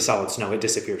really solid snow. It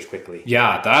disappears quickly.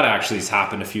 Yeah, that actually has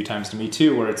happened a few times to me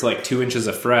too, where it's like 2 inches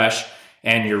of fresh,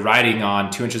 and you're riding on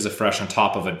 2 inches of fresh on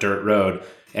top of a dirt road,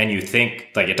 and you think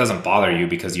like it doesn't bother you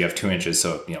because you have 2 inches,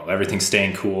 so everything's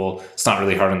staying cool. It's not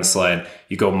really hard on the sled.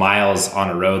 You go miles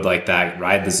on a road like that,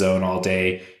 ride the zone all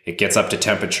day. It gets up to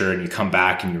temperature and you come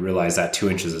back and you realize that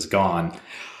 2 inches is gone.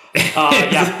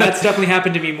 That's definitely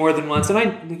happened to me more than once.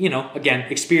 And again,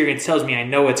 experience tells me I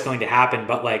know it's going to happen,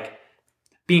 but like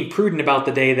being prudent about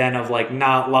the day then of like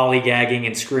not lollygagging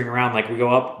and screwing around. Like we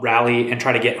go up, rally, and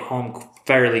try to get home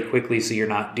fairly quickly so you're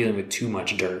not dealing with too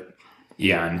much dirt.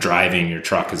 Yeah, and driving your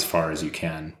truck as far as you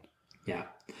can. Yeah.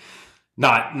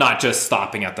 Not just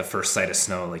stopping at the first sight of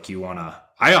snow like you want to.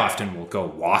 I often will go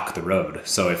walk the road.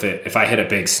 So if I hit a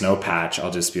big snow patch,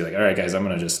 I'll just be like, all right, guys, I'm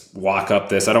going to just walk up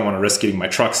this. I don't want to risk getting my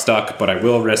truck stuck, but I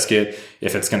will risk it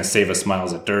if it's going to save us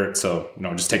miles of dirt. So,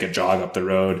 just take a jog up the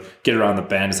road, get around the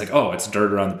bend. It's like, oh, it's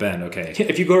dirt around the bend. Okay.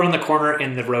 If you go around the corner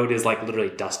and the road is like literally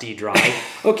dusty, dry,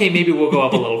 okay, maybe we'll go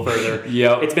up a little further.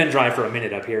 Yep. It's been dry for a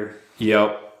minute up here.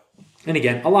 Yep. And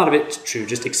again, a lot of it's true,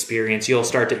 just experience. You'll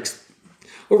start to,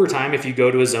 over time, if you go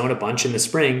to a zone a bunch in the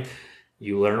spring,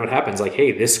 you learn what happens. Like,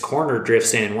 hey, this corner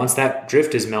drifts in. Once that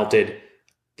drift is melted,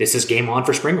 this is game on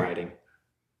for spring riding.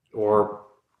 Or,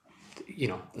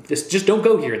 this just don't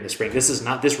go here in the spring.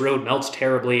 This road melts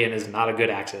terribly and is not a good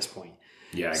access point.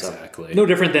 Yeah, exactly. No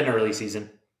different than early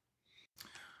season.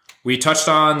 We touched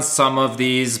on some of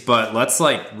these, but let's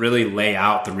really lay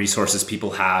out the resources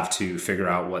people have to figure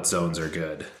out what zones are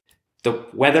good. The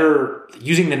weather,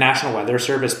 using the National Weather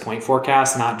Service point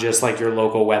forecast, not just like your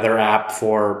local weather app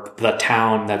for the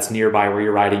town that's nearby where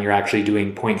you're riding, you're actually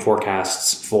doing point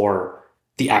forecasts for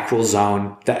the actual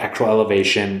zone, the actual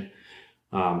elevation.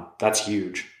 That's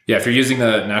huge. Yeah, if you're using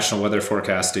the National Weather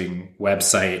Forecasting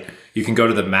website, you can go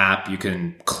to the map, you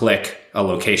can click a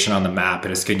location on the map,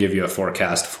 and it's going to give you a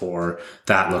forecast for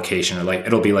that location. Or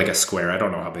it'll be like a square. I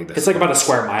don't know how big this is. It's like about a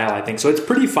square mile, I think. So it's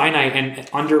pretty finite,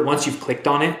 and once you've clicked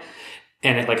on it,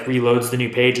 and it reloads the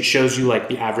new page, it shows you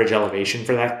the average elevation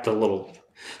for that,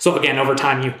 so again, over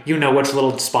time, you know which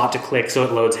little spot to click. So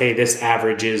it loads, hey, this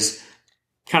average is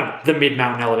kind of the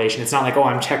mid-mountain elevation. It's not like, oh,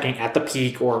 I'm checking at the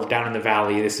peak or down in the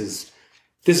valley. This is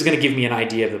going to give me an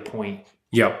idea of the point.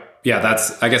 Yep. Yeah.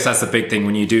 I guess that's the big thing.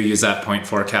 When you do use that point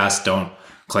forecast, don't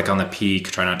click on the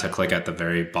peak. Try not to click at the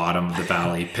very bottom of the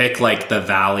valley. Pick the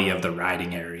valley of the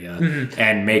riding area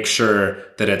and make sure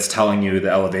that it's telling you the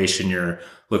elevation you're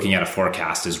looking at a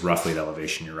forecast is roughly the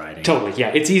elevation you're riding. Totally. Yeah.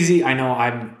 It's easy. I know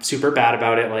I'm super bad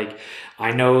about it.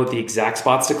 I know the exact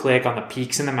spots to click on the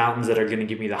peaks in the mountains that are going to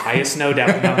give me the highest snow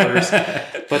depth numbers.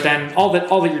 But then all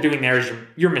that you're doing there is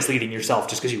you're misleading yourself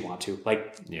just because you want to.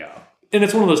 Yeah. And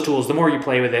it's one of those tools. The more you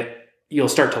play with it, you'll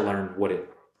start to learn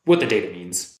what the data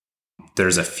means.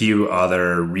 There's a few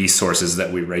other resources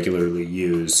that we regularly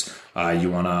use.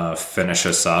 You want to finish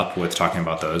us up with talking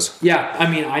about those? Yeah. I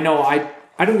mean, I know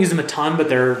I don't use them a ton, but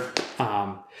they're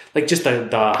just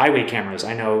the highway cameras.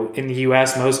 I know in the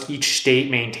U.S., each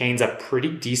state maintains a pretty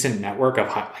decent network of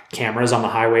cameras on the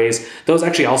highways. Those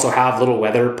actually also have little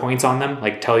weather points on them,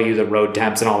 tell you the road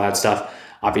temps and all that stuff.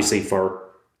 Obviously, for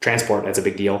transport, that's a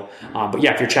big deal. But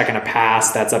yeah, if you're checking a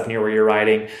pass that's up near where you're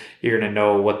riding, you're going to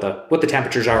know what the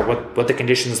temperatures are, what the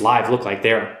conditions live look like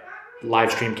there.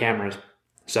 Live stream cameras.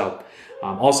 So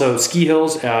also ski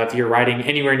hills, if you're riding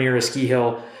anywhere near a ski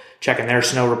hill, checking their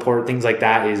snow report, things like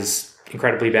that is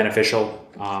incredibly beneficial.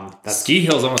 Ski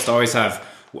hills almost always have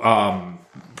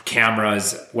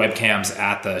cameras, webcams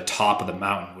at the top of the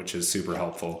mountain, which is super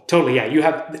helpful. Totally,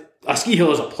 yeah. A ski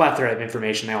hill is a plethora of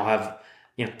information. They all have,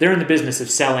 they're in the business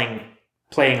of selling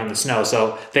playing on the snow.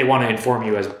 So they want to inform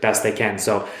you as best they can.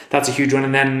 So that's a huge one.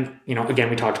 And then, again,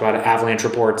 we talked about it, avalanche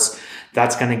reports.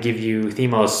 That's going to give you the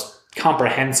most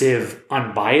comprehensive,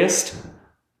 unbiased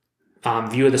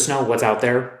view of the snow, what's out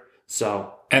there.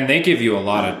 And they give you a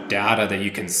lot of data that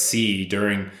you can see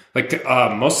during,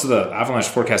 most of the avalanche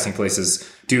forecasting places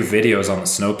do videos on the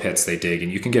snow pits they dig,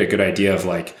 and you can get a good idea of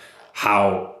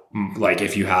how,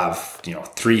 if you have,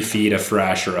 3 feet of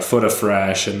fresh or a foot of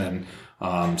fresh, and then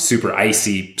super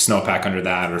icy snowpack under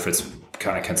that, or if it's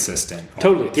kind of consistent.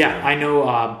 Totally. Yeah. I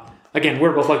know, again,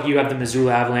 we're both lucky. You have the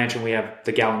Missoula Avalanche and we have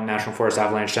the Gallatin National Forest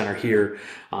Avalanche Center here.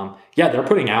 They're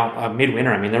putting out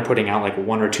midwinter. They're putting out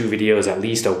 1 or 2 videos at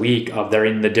least a week of they're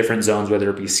in the different zones, whether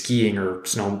it be skiing or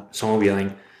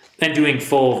snowmobiling, and doing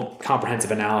full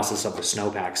comprehensive analysis of the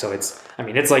snowpack. So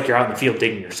it's like you're out in the field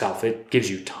digging yourself. It gives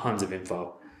you tons of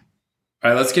info. All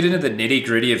right, let's get into the nitty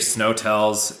gritty of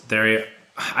Snotels.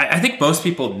 I think most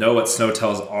people know what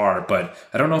Snotels are, but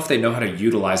I don't know if they know how to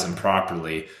utilize them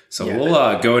properly. So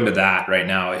we'll go into that right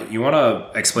now. You want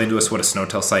to explain to us what a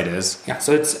Snotel site is? Yeah,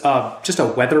 so it's just a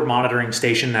weather monitoring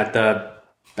station that the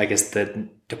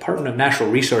Department of Natural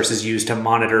Resources use to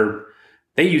monitor.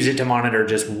 They use it to monitor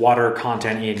just water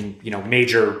content in,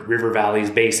 major river valleys,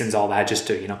 basins, all that, just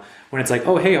to, when it's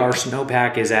oh, hey, our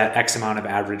snowpack is at X amount of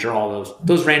average, or all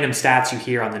those random stats you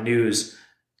hear on the news.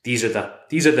 These are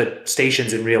the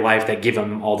stations in real life that give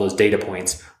them all those data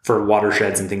points for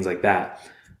watersheds and things like that.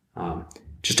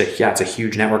 It's a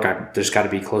huge network. There's got to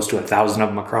be close to 1,000 of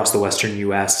them across the Western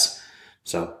U.S.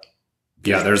 So,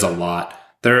 yeah, there's a lot.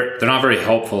 They're not very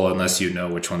helpful unless you know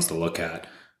which ones to look at.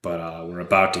 But we're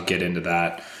about to get into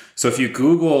that. So if you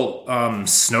Google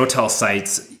Snotel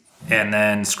sites and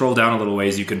then scroll down a little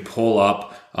ways, you can pull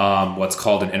up what's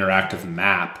called an interactive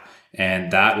map.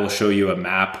 And that will show you a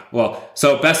map. Well,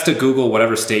 so best to Google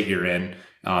whatever state you're in.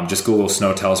 Just Google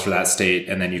Snotels for that state,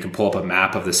 and then you can pull up a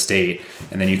map of the state,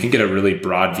 and then you can get a really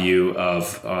broad view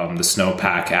of the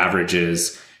snowpack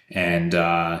averages. And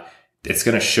it's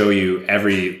going to show you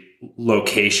every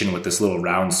location with this little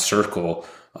round circle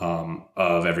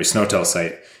of every Snotel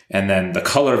site. And then the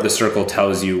color of the circle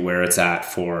tells you where it's at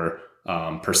for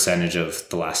percentage of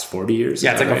the last 40 years.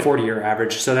 Yeah, it's a 40-year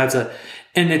average. So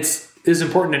it's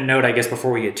important to note, I guess,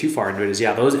 before we get too far into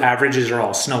it, those averages are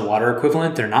all snow water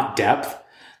equivalent. They're not depth.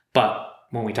 But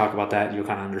when we talk about that, you'll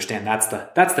kind of understand that's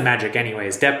the magic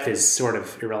anyways. Depth is sort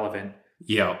of irrelevant.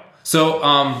 Yeah.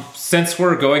 So since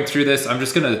we're going through this, I'm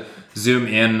just going to zoom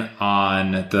in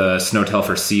on the Snotel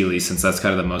for Sealy, since that's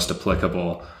kind of the most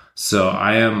applicable. So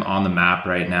I am on the map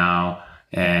right now,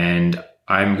 and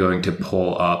I'm going to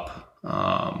pull up,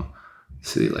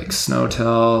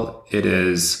 Snotel. It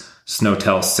is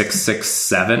Snotel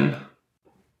 667,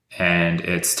 and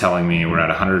it's telling me we're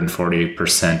at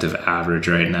 140% of average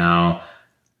right now.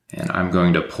 And I'm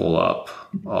going to pull up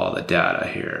all the data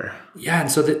here. Yeah,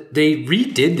 and so they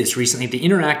redid this recently. The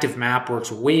interactive map works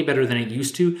way better than it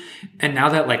used to. And now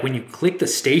that when you click the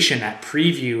station, that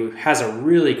preview has a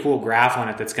really cool graph on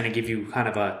it that's going to give you kind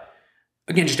of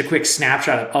just a quick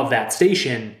snapshot of that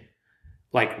station,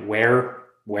 where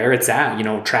it's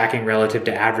at, tracking relative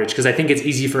to average. Because I think it's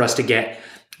easy for us to get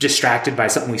distracted by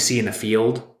something we see in the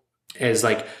field as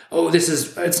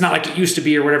it's not like it used to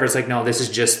be or whatever. It's no, this is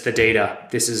just the data.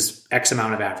 This is X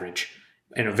amount of average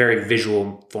in a very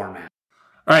visual format.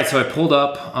 All right, so I pulled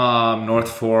up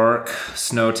North Fork,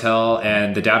 Snotel,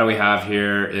 and the data we have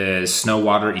here is snow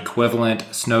water equivalent,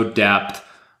 snow depth,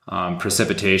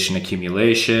 precipitation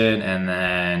accumulation, and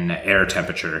then air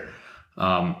temperature.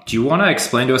 Do you want to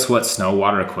explain to us what snow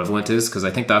water equivalent is? Because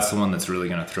I think that's the one that's really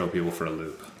going to throw people for a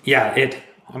loop. Yeah, it's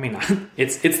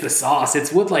the sauce.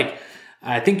 It's what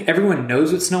I think everyone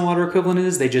knows what snow water equivalent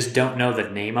is. They just don't know the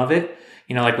name of it.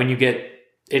 When you get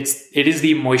it is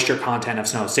the moisture content of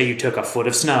snow. Say you took a foot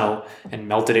of snow and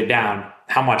melted it down,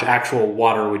 how much actual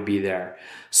water would be there?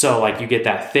 So you get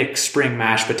that thick spring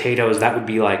mashed potatoes, that would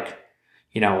be call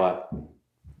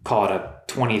it a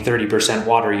 20-30%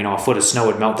 water. A foot of snow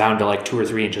would melt down to 2 or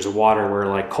 3 inches of water,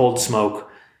 where cold smoke,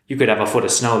 you could have a foot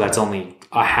of snow that's only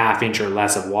a half inch or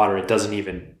less of water. It doesn't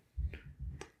even,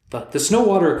 the snow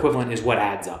water equivalent is what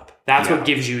adds up. That's what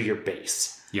gives you your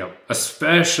base. Yep,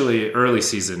 especially early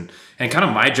season. And kind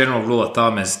of my general rule of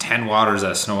thumb is 10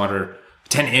 inches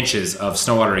of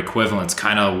snow water equivalent's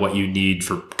kind of what you need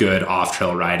for good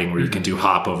off-trail riding, where you can do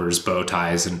hopovers, bow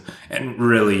ties, and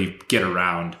really get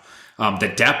around.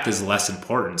 The depth is less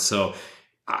important. So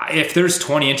if there's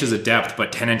 20 inches of depth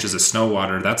but 10 inches of snow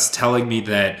water, that's telling me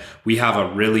that we have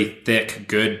a really thick,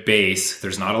 good base.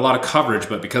 There's not a lot of coverage,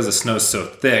 but because the snow's so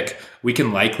thick, we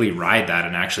can likely ride that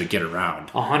and actually get around.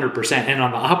 100%. And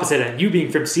on the opposite end, you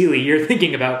being from Sealy, you're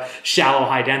thinking about shallow,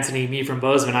 high density. Me from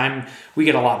Bozeman, we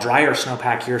get a lot drier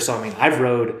snowpack here. So, I mean, I've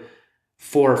rode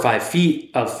 4 or 5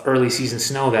 feet of early season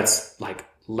snow that's like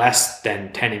less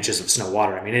than 10 inches of snow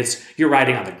water. I mean, you're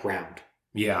riding on the ground.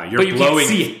 Yeah,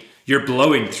 you're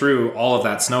blowing through all of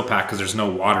that snowpack because there's no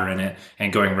water in it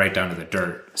and going right down to the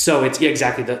dirt. So it's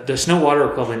exactly the snow water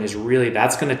equivalent is really,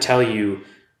 that's going to tell you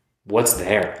what's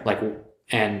there. Like,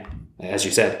 and as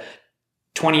you said,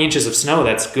 20 inches of snow,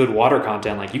 that's good water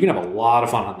content. Like, you can have a lot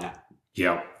of fun on that.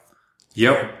 Yep.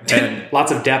 And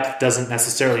lots of depth doesn't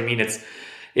necessarily mean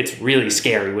it's really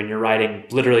scary when you're riding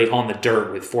literally on the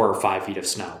dirt with 4 or 5 feet of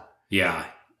snow. Yeah.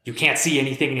 You can't see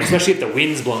anything, especially if the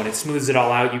wind's blowing. It smooths it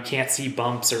all out. You can't see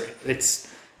bumps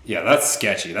Yeah, that's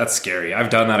sketchy. That's scary.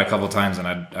 I've done that a couple of times, and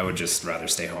I would just rather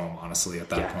stay home, honestly, at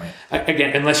that point.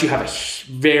 Again, unless you have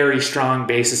a very strong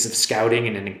basis of scouting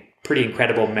and a pretty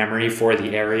incredible memory for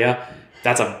the area,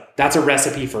 that's a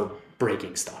recipe for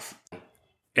breaking stuff.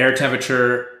 Air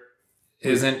temperature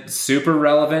isn't super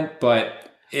relevant, but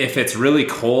if it's really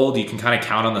cold, you can kind of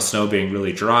count on the snow being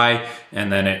really dry, and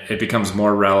then it becomes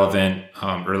more relevant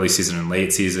early season and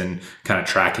late season, kind of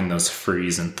tracking those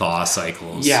freeze and thaw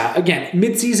cycles. Yeah, again,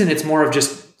 mid-season, it's more of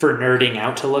just for nerding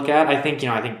out to look at. I think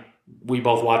we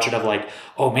both watch it of like,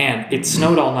 oh man, it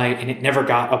snowed all night and it never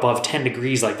got above 10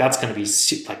 degrees. Like, that's going to be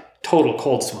like total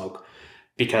cold smoke,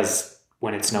 because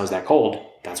when it snows that cold,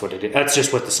 that's what it is. That's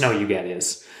just what the snow you get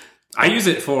is. I use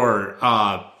it for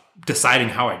deciding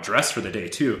how I dress for the day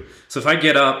too. So if I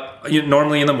get up,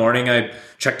 normally in the morning, I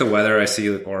check the weather, I see,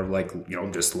 or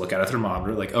just look at a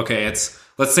thermometer. Like, okay,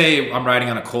 let's say I'm riding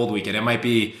on a cold weekend. It might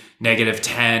be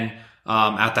 -10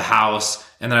 at the house.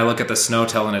 And then I look at the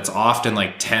Snotel and it's often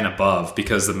like 10 above,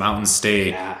 because the mountains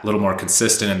stay a little more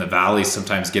consistent and the valleys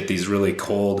sometimes get these really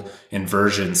cold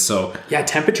inversions. So yeah,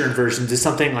 temperature inversions is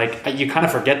something like you kind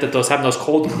of forget that having those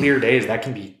cold, clear days, that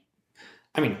can be,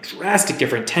 drastic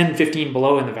different, 10, 15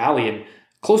 below in the valley and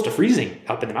close to freezing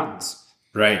up in the mountains.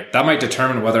 Right. That might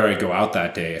determine whether I go out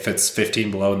that day. If it's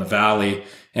 15 below in the valley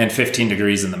and 15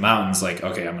 degrees in the mountains, like,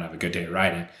 okay, I'm going to have a good day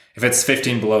riding. If it's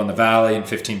 15 below in the valley and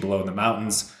 15 below in the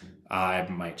mountains, I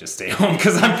might just stay home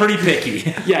because I'm pretty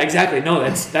picky. Yeah, exactly. No,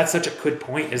 that's such a good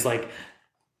point, is like,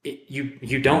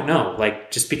 you don't know.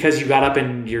 Like, just because you got up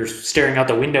and you're staring out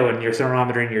the window and your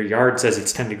thermometer in your yard says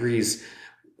it's 10 degrees,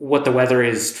 what the weather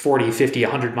is 40, 50,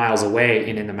 100 miles away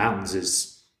and in the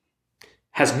mountains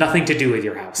has nothing to do with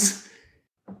your house.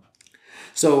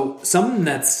 So something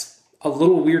that's a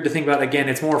little weird to think about, again,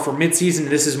 it's more for mid-season.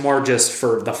 This is more just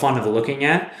for the fun of the looking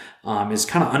at, is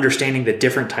kind of understanding the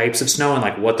different types of snow and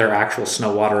like what their actual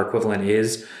snow water equivalent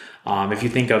is. If you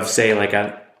think of, say, like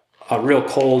a real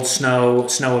cold snow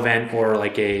event, or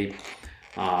like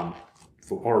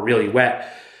or really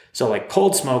wet. So like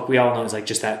cold smoke, we all know, is like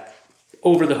just that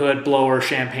over the hood blower,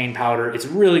 champagne powder. It's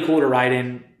really cool to ride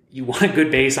in. You want a good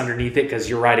base underneath it because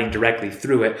you're riding directly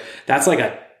through it. That's like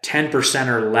a 10%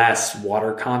 or less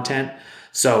water content.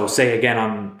 So say again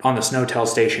on the Snotel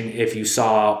station, if you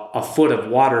saw a foot of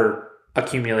water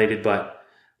accumulated, but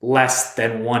less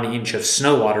than 1 inch of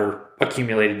snow water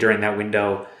accumulated during that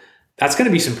window, that's going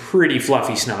to be some pretty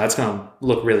fluffy snow. That's going to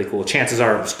look really cool. Chances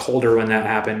are it was colder when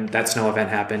that snow event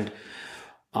happened.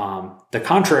 The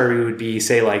contrary would be,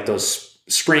 say, like those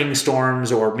spring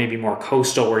storms, or maybe more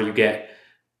coastal, where you get,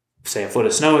 say, a foot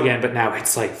of snow again, but now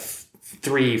it's like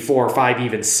 3, 4, 5,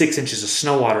 even 6 inches of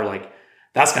snow water. Like,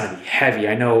 that's going to be heavy.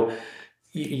 I know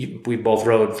we both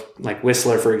rode like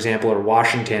Whistler, for example, or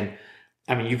Washington.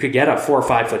 You could get a 4 or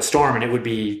 5 foot storm and it would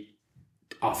be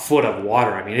a foot of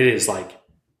water. It is like,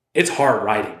 it's hard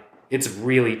riding. It's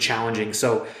really challenging.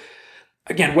 So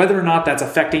again, whether or not that's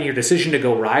affecting your decision to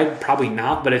go ride, probably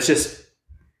not, but it's just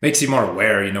makes you more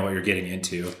aware, you know what you're getting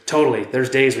into. Totally. There's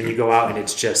days when you go out and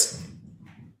it's just,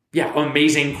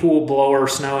 amazing, cool blower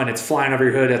snow and it's flying over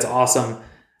your hood. That's awesome.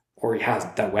 Or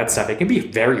that wet stuff. It can be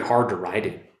very hard to ride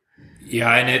in.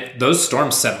 Yeah, and those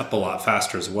storms set up a lot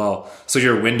faster as well. So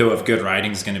your window of good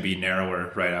riding is going to be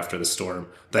narrower right after the storm.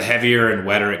 The heavier and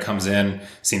wetter it comes in,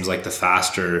 seems like the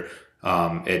faster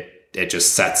it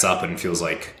just sets up and feels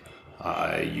like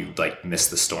you like miss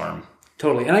the storm.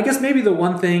 Totally. And I guess maybe the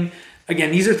one thing,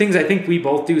 again, these are things I think we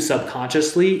both do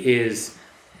subconsciously, is,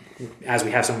 as we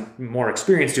have some more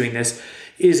experience doing this,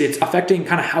 is it's affecting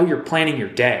kind of how you're planning your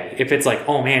day. If it's like,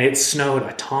 oh man, it snowed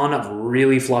a ton of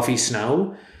really fluffy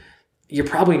snow, you're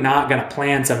probably not going to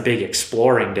plan some big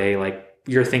exploring day. Like,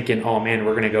 you're thinking, oh man,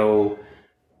 we're going to go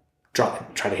try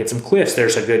to hit some cliffs.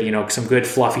 There's a good, some good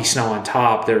fluffy snow on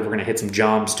top there. We're going to hit some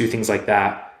jumps, do things like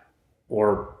that.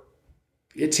 Or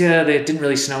it didn't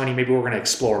really snow any. Maybe we're going to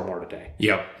explore more today.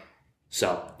 Yep.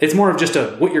 So it's more of just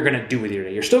what you're going to do with your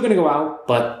day. You're still going to go out,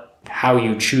 but how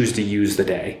you choose to use the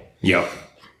day.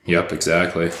 Yep,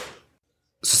 exactly.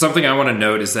 So something I want to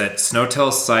note is that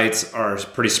Snotel sites are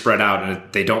pretty spread out,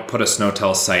 and they don't put a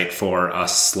Snotel site for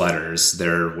us sledders.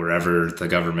 They're wherever the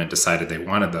government decided they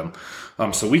wanted them.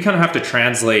 So we kind of have to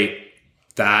translate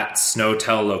that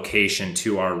Snotel location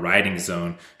to our riding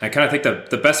zone. And I kind of think that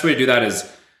the best way to do that is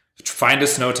find a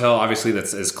Snotel, obviously,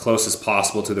 that's as close as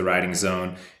possible to the riding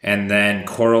zone, and then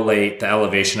correlate the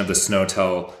elevation of the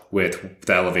Snotel with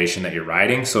the elevation that you're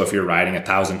riding. So if you're riding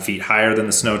 1,000 feet higher than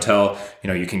the Snotel,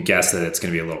 you can guess that it's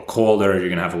going to be a little colder. You're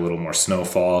going to have a little more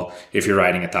snowfall. If you're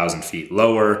riding 1,000 feet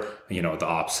lower, the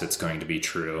opposite's going to be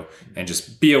true. And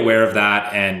just be aware of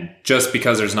that. And just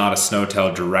because there's not a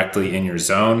Snotel directly in your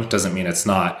zone doesn't mean it's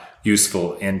not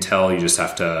useful intel. You just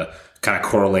have to kind of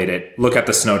correlate it, look at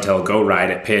the Snotel, go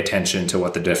ride it, pay attention to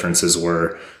what the differences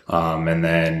were. And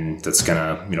then that's going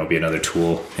to, be another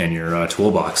tool in your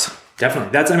toolbox.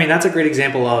 Definitely. That's a great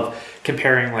example of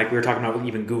comparing, like we were talking about with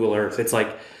even Google Earth. It's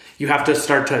like you have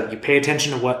to you pay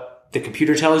attention to what the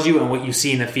computer tells you and what you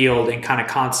see in the field and kind of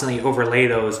constantly overlay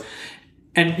those.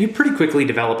 And you pretty quickly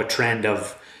develop a trend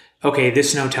of, okay,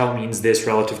 this Snotel means this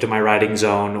relative to my riding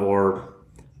zone, or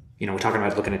we're talking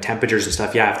about looking at temperatures and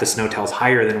stuff. Yeah, if the Snotel's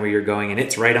higher than where you're going and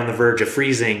it's right on the verge of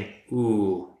freezing,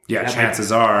 ooh. Yeah,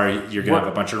 chances are you're going to have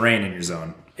a bunch of rain in your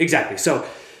zone. Exactly. So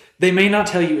they may not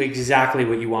tell you exactly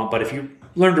what you want, but if you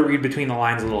learn to read between the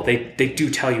lines a little, they do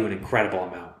tell you an incredible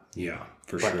amount. Yeah,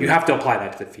 for sure. You have to apply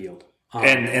that to the field.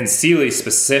 And Sealy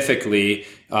specifically,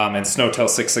 and Snotel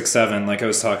 667, like I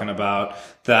was talking about,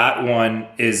 that one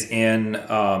is in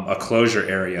a closure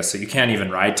area, so you can't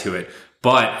even ride to it.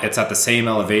 But it's at the same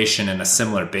elevation and a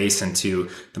similar basin to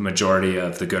the majority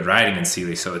of the good riding in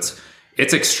Sealy. So it's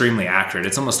extremely accurate.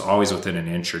 It's almost always within an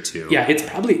inch or two. Yeah, it's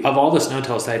probably, of all the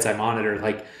Snotel sites I monitor,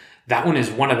 like that one is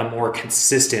one of the more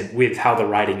consistent with how the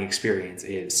riding experience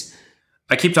is.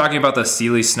 I keep talking about the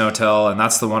Sealy Snotel, and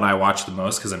that's the one I watch the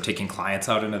most because I'm taking clients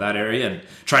out into that area and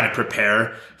trying to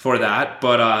prepare for that.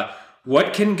 But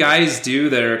what can guys do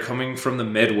that are coming from the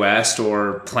Midwest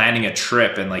or planning a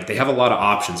trip and like they have a lot of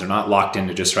options? They're not locked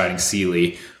into just riding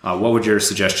Sealy. What would your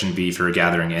suggestion be for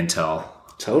gathering intel?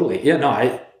 Totally. Yeah,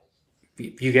 no,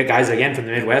 you get guys again from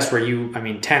the Midwest where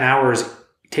 10 hours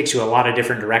takes you a lot of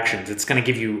different directions. It's going to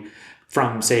give you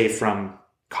from southern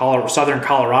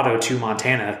Colorado to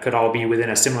Montana could all be within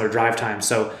a similar drive time.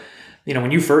 So,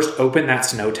 when you first open that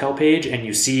Snotel page and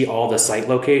you see all the site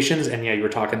locations, and you were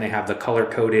talking, they have the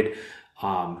color-coded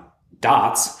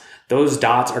dots. Those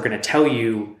dots are going to tell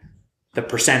you the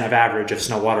percent of average of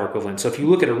snow water equivalent. So if you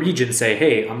look at a region, say,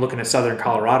 hey, I'm looking at southern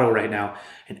Colorado right now,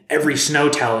 and every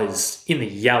Snotel is in the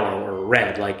yellow or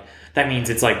red, like that means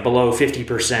it's like below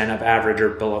 50% of average or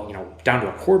below, down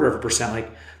to 1/4%.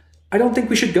 Like, I don't think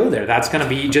we should go there. That's going to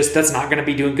be that's not going to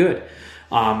be doing good.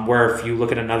 Where if you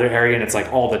look at another area and it's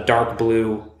like all the dark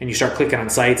blue and you start clicking on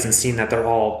sites and seeing that they're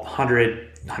all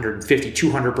 100, 150,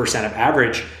 200% of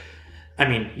average,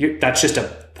 that's just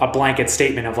a blanket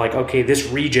statement of like, okay, this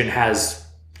region has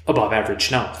above average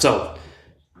snow. So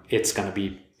it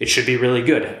should be really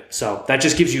good. So that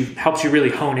just helps you really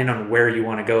hone in on where you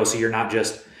want to go. So you're not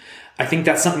just, I think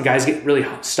that's something guys get really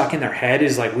stuck in their head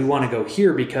is like, we want to go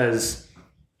here because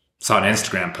saw an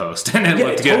Instagram post and it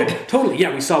looked good. Totally.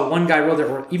 Yeah. We saw one guy rode there,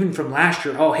 or even from last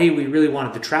year. Oh, hey, we really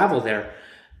wanted to travel there.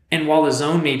 And while the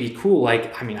zone may be cool,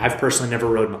 I've personally never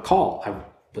rode McCall. I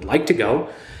would like to go,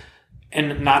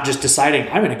 and not just deciding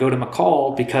I'm going to go to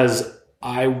McCall because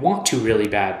I want to really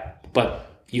bad. But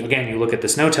you look at the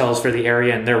Snotels for the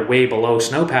area and they're way below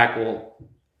snowpack. Well,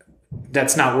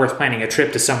 that's not worth planning a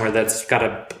trip to somewhere that's got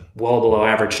a well below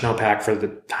average snowpack for the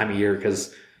time of year,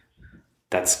 because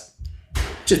that's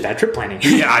just bad trip planning.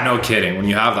 Yeah, no kidding. When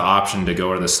you have the option to go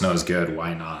where the snow's good,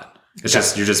 why not? It's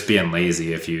just, you're just being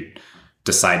lazy if you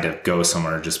decide to go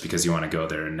somewhere just because you want to go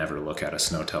there and never look at a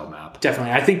Snotel map.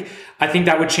 Definitely. I think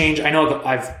that would change. I know that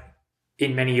I've,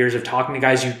 in many years of talking to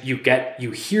guys,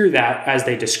 you hear that as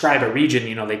they describe a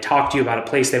region, they talk to you about a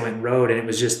place they went and rode, and it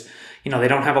was just, they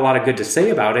don't have a lot of good to say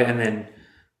about it. And then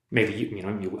maybe,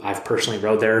 I've personally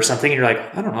rode there or something, and you're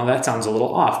like, I don't know, that sounds a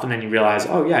little off. And then you realize,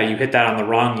 oh yeah, you hit that on the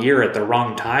wrong year at the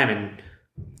wrong time, and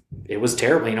it was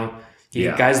terrible. You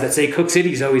get guys that say Cook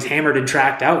City's always hammered and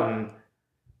tracked out, and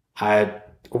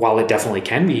while it definitely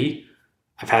can be,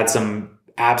 I've had some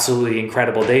absolutely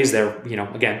incredible days there,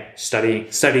 again, studying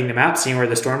the map, seeing where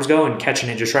the storms go and catching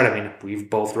it just right. We've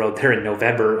both rode there in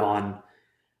November on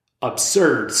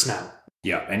absurd snow.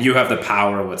 Yeah, and you have the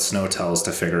power with Snotels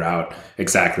to figure out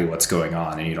exactly what's going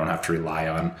on, and you don't have to rely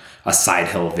on a side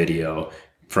hill video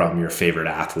from your favorite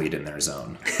athlete in their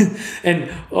zone. And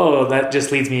that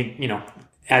just leads me,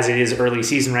 as it is early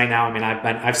season right now. I mean,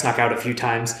 I've snuck out a few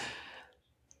times.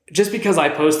 Just because I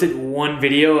posted one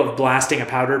video of blasting a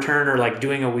powder turn or like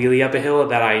doing a wheelie up a hill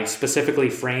that I specifically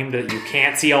framed that you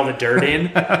can't see all the dirt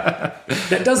in,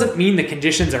 that doesn't mean the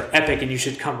conditions are epic and you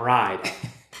should come ride.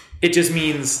 It just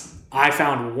means I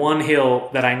found one hill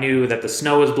that I knew that the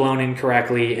snow was blown in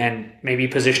correctly and maybe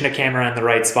position a camera in the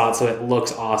right spot so it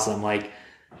looks awesome. Like,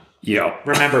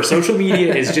 remember, social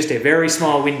media is just a very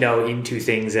small window into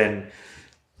things, and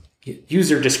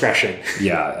user discretion.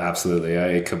 Yeah, absolutely.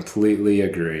 I completely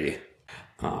agree.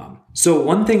 So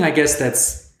one thing I guess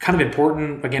that's kind of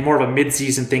important, again, more of a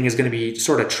mid-season thing, is going to be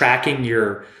sort of tracking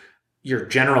your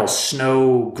general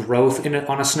snow growth on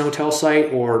a Snotel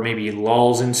site, or maybe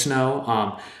lulls in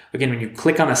snow. Again, when you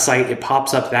click on a site, it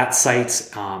pops up that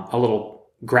site's a little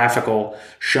graphical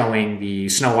showing the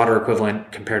snow water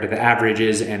equivalent compared to the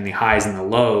averages and the highs and the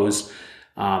lows.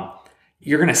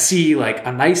 You're going to see like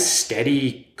a nice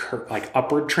steady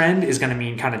upward trend is going to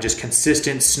mean kind of just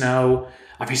consistent snow.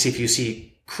 Obviously, if you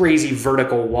see crazy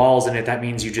vertical walls in it, that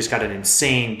means you just got an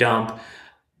insane dump.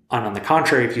 And on the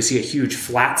contrary, if you see a huge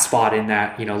flat spot in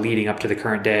that, leading up to the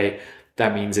current day,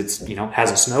 that means it's,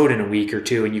 hasn't snowed in a week or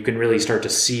two, and you can really start to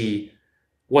see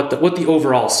what the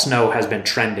overall snow has been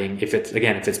trending. If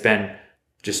it's been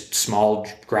just small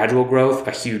gradual growth,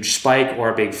 a huge spike, or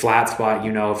a big flat spot,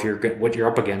 what you're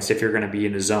up against. If you're going to be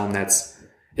in a zone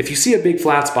if you see a big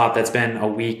flat spot that's been a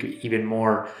week, even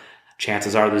more,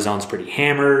 chances are the zone's pretty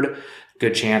hammered.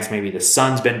 Good chance maybe the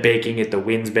sun's been baking it, the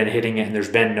wind's been hitting it, and there's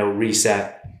been no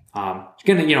reset. It's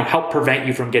going to, help prevent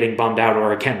you from getting bummed out.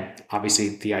 Or again,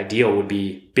 obviously the ideal would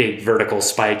be big vertical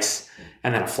spikes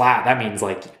and then a flat. That means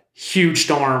like huge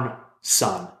storm,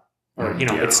 sun. Or,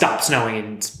 it stops snowing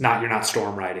and you're not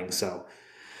storm riding. So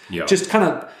just kind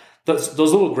of those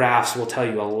little graphs will tell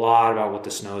you a lot about what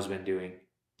the snow's been doing.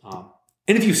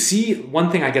 And if you see,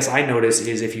 one thing I guess I notice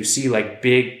is if you see like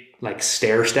big like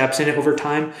stair steps in it over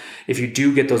time, if you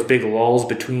do get those big lulls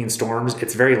between storms,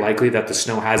 it's very likely that the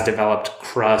snow has developed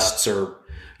crusts or,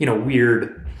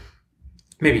 weird,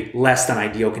 maybe less than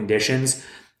ideal conditions.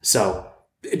 So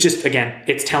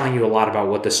it's telling you a lot about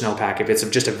what the snowpack, if it's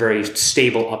just a very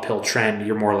stable uphill trend,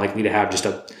 you're more likely to have just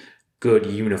a good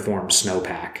uniform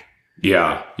snowpack.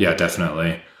 Yeah,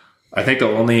 definitely. I think the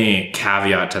only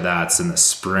caveat to that's in the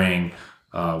spring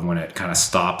when it kind of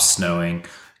stops snowing,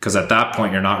 because at that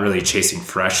point you're not really chasing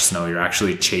fresh snow. You're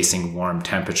actually chasing warm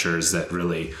temperatures that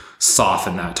really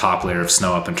soften that top layer of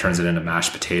snow up and turns it into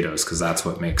mashed potatoes, because that's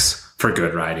what makes for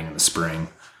good riding in the spring.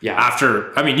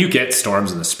 Yeah. You get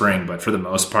storms in the spring, but for the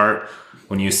most part,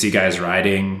 when you see guys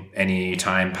riding any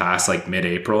time past like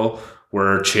mid-April,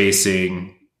 we're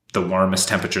chasing the warmest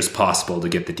temperatures possible to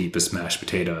get the deepest mashed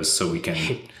potatoes so we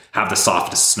can have the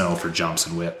softest snow for jumps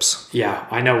and whips. Yeah,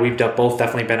 I know we've both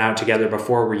definitely been out together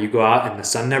before where you go out and the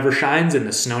sun never shines and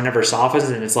the snow never softens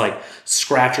and it's like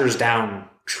scratchers down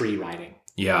tree riding.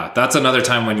 Yeah, that's another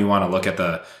time when you want to look at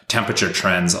the temperature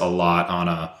trends a lot on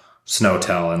a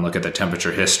Snotel and look at the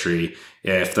temperature history.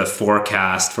 If the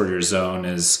forecast for your zone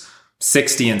is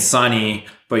 60 and sunny,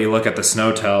 but you look at the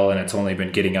Snotel and it's only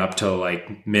been getting up to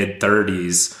like mid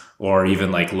 30s or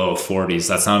even like low 40s,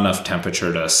 that's not enough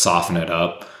temperature to soften it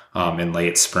up in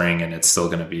late spring, and it's still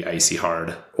going to be icy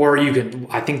hard. Or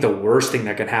I think the worst thing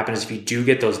that can happen is if you do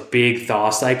get those big thaw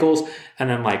cycles and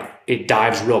then like it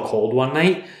dives real cold one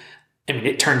night,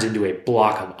 it turns into a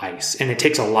block of ice, and it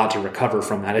takes a lot to recover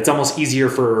from that. It's almost easier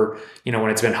for, when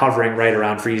it's been hovering right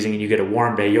around freezing and you get a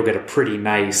warm day, you'll get a pretty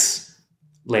nice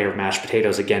layer of mashed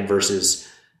potatoes again versus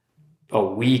a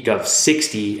week of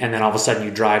 60. And then all of a sudden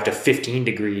you drive to 15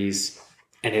 degrees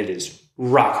and it is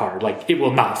rock hard. Like it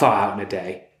will not thaw out in a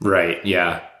day. Right.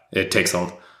 Yeah. It takes,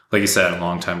 like you said, a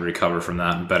long time to recover from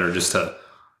that, and better just to,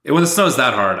 when the snow's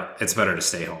that hard, it's better to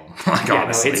stay home.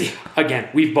 Honestly. Again,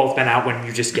 we've both been out when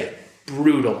you just get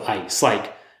brutal ice,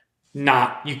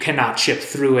 you cannot chip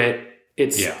through it.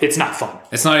 It's not fun.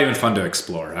 It's not even fun to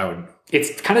explore.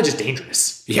 It's kind of just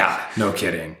dangerous. Yeah, no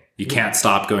kidding. You can't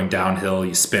stop going downhill.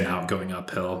 You spin out going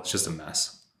uphill. It's just a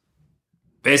mess.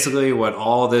 Basically, what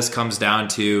all this comes down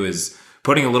to is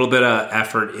putting a little bit of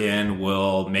effort in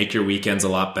will make your weekends a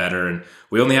lot better. And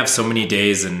we only have so many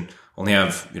days and only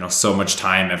have, so much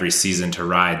time every season to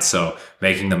ride. So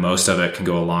making the most of it can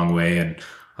go a long way. And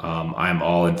I'm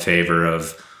all in favor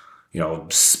of,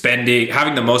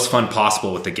 having the most fun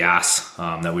possible with the gas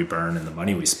that we burn and the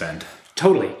money we spend.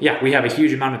 Totally. Yeah, we have a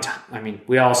huge amount of time. I mean,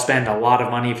 we all spend a lot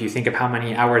of money. If you think of how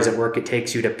many hours at work it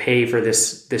takes you to pay for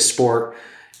this sport,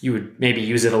 you would maybe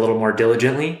use it a little more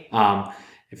diligently.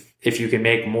 If you can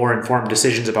make more informed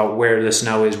decisions about where the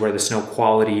snow is, where the snow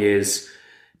quality is,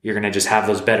 you're going to just have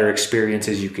those better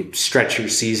experiences. You could stretch your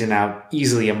season out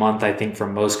easily a month, I think,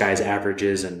 from most guys'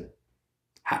 averages, and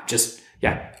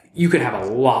you could have a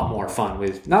lot more fun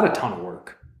with not a ton of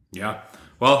work. Yeah.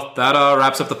 Well, that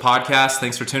wraps up the podcast.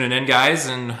 Thanks for tuning in, guys,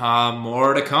 and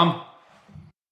more to come.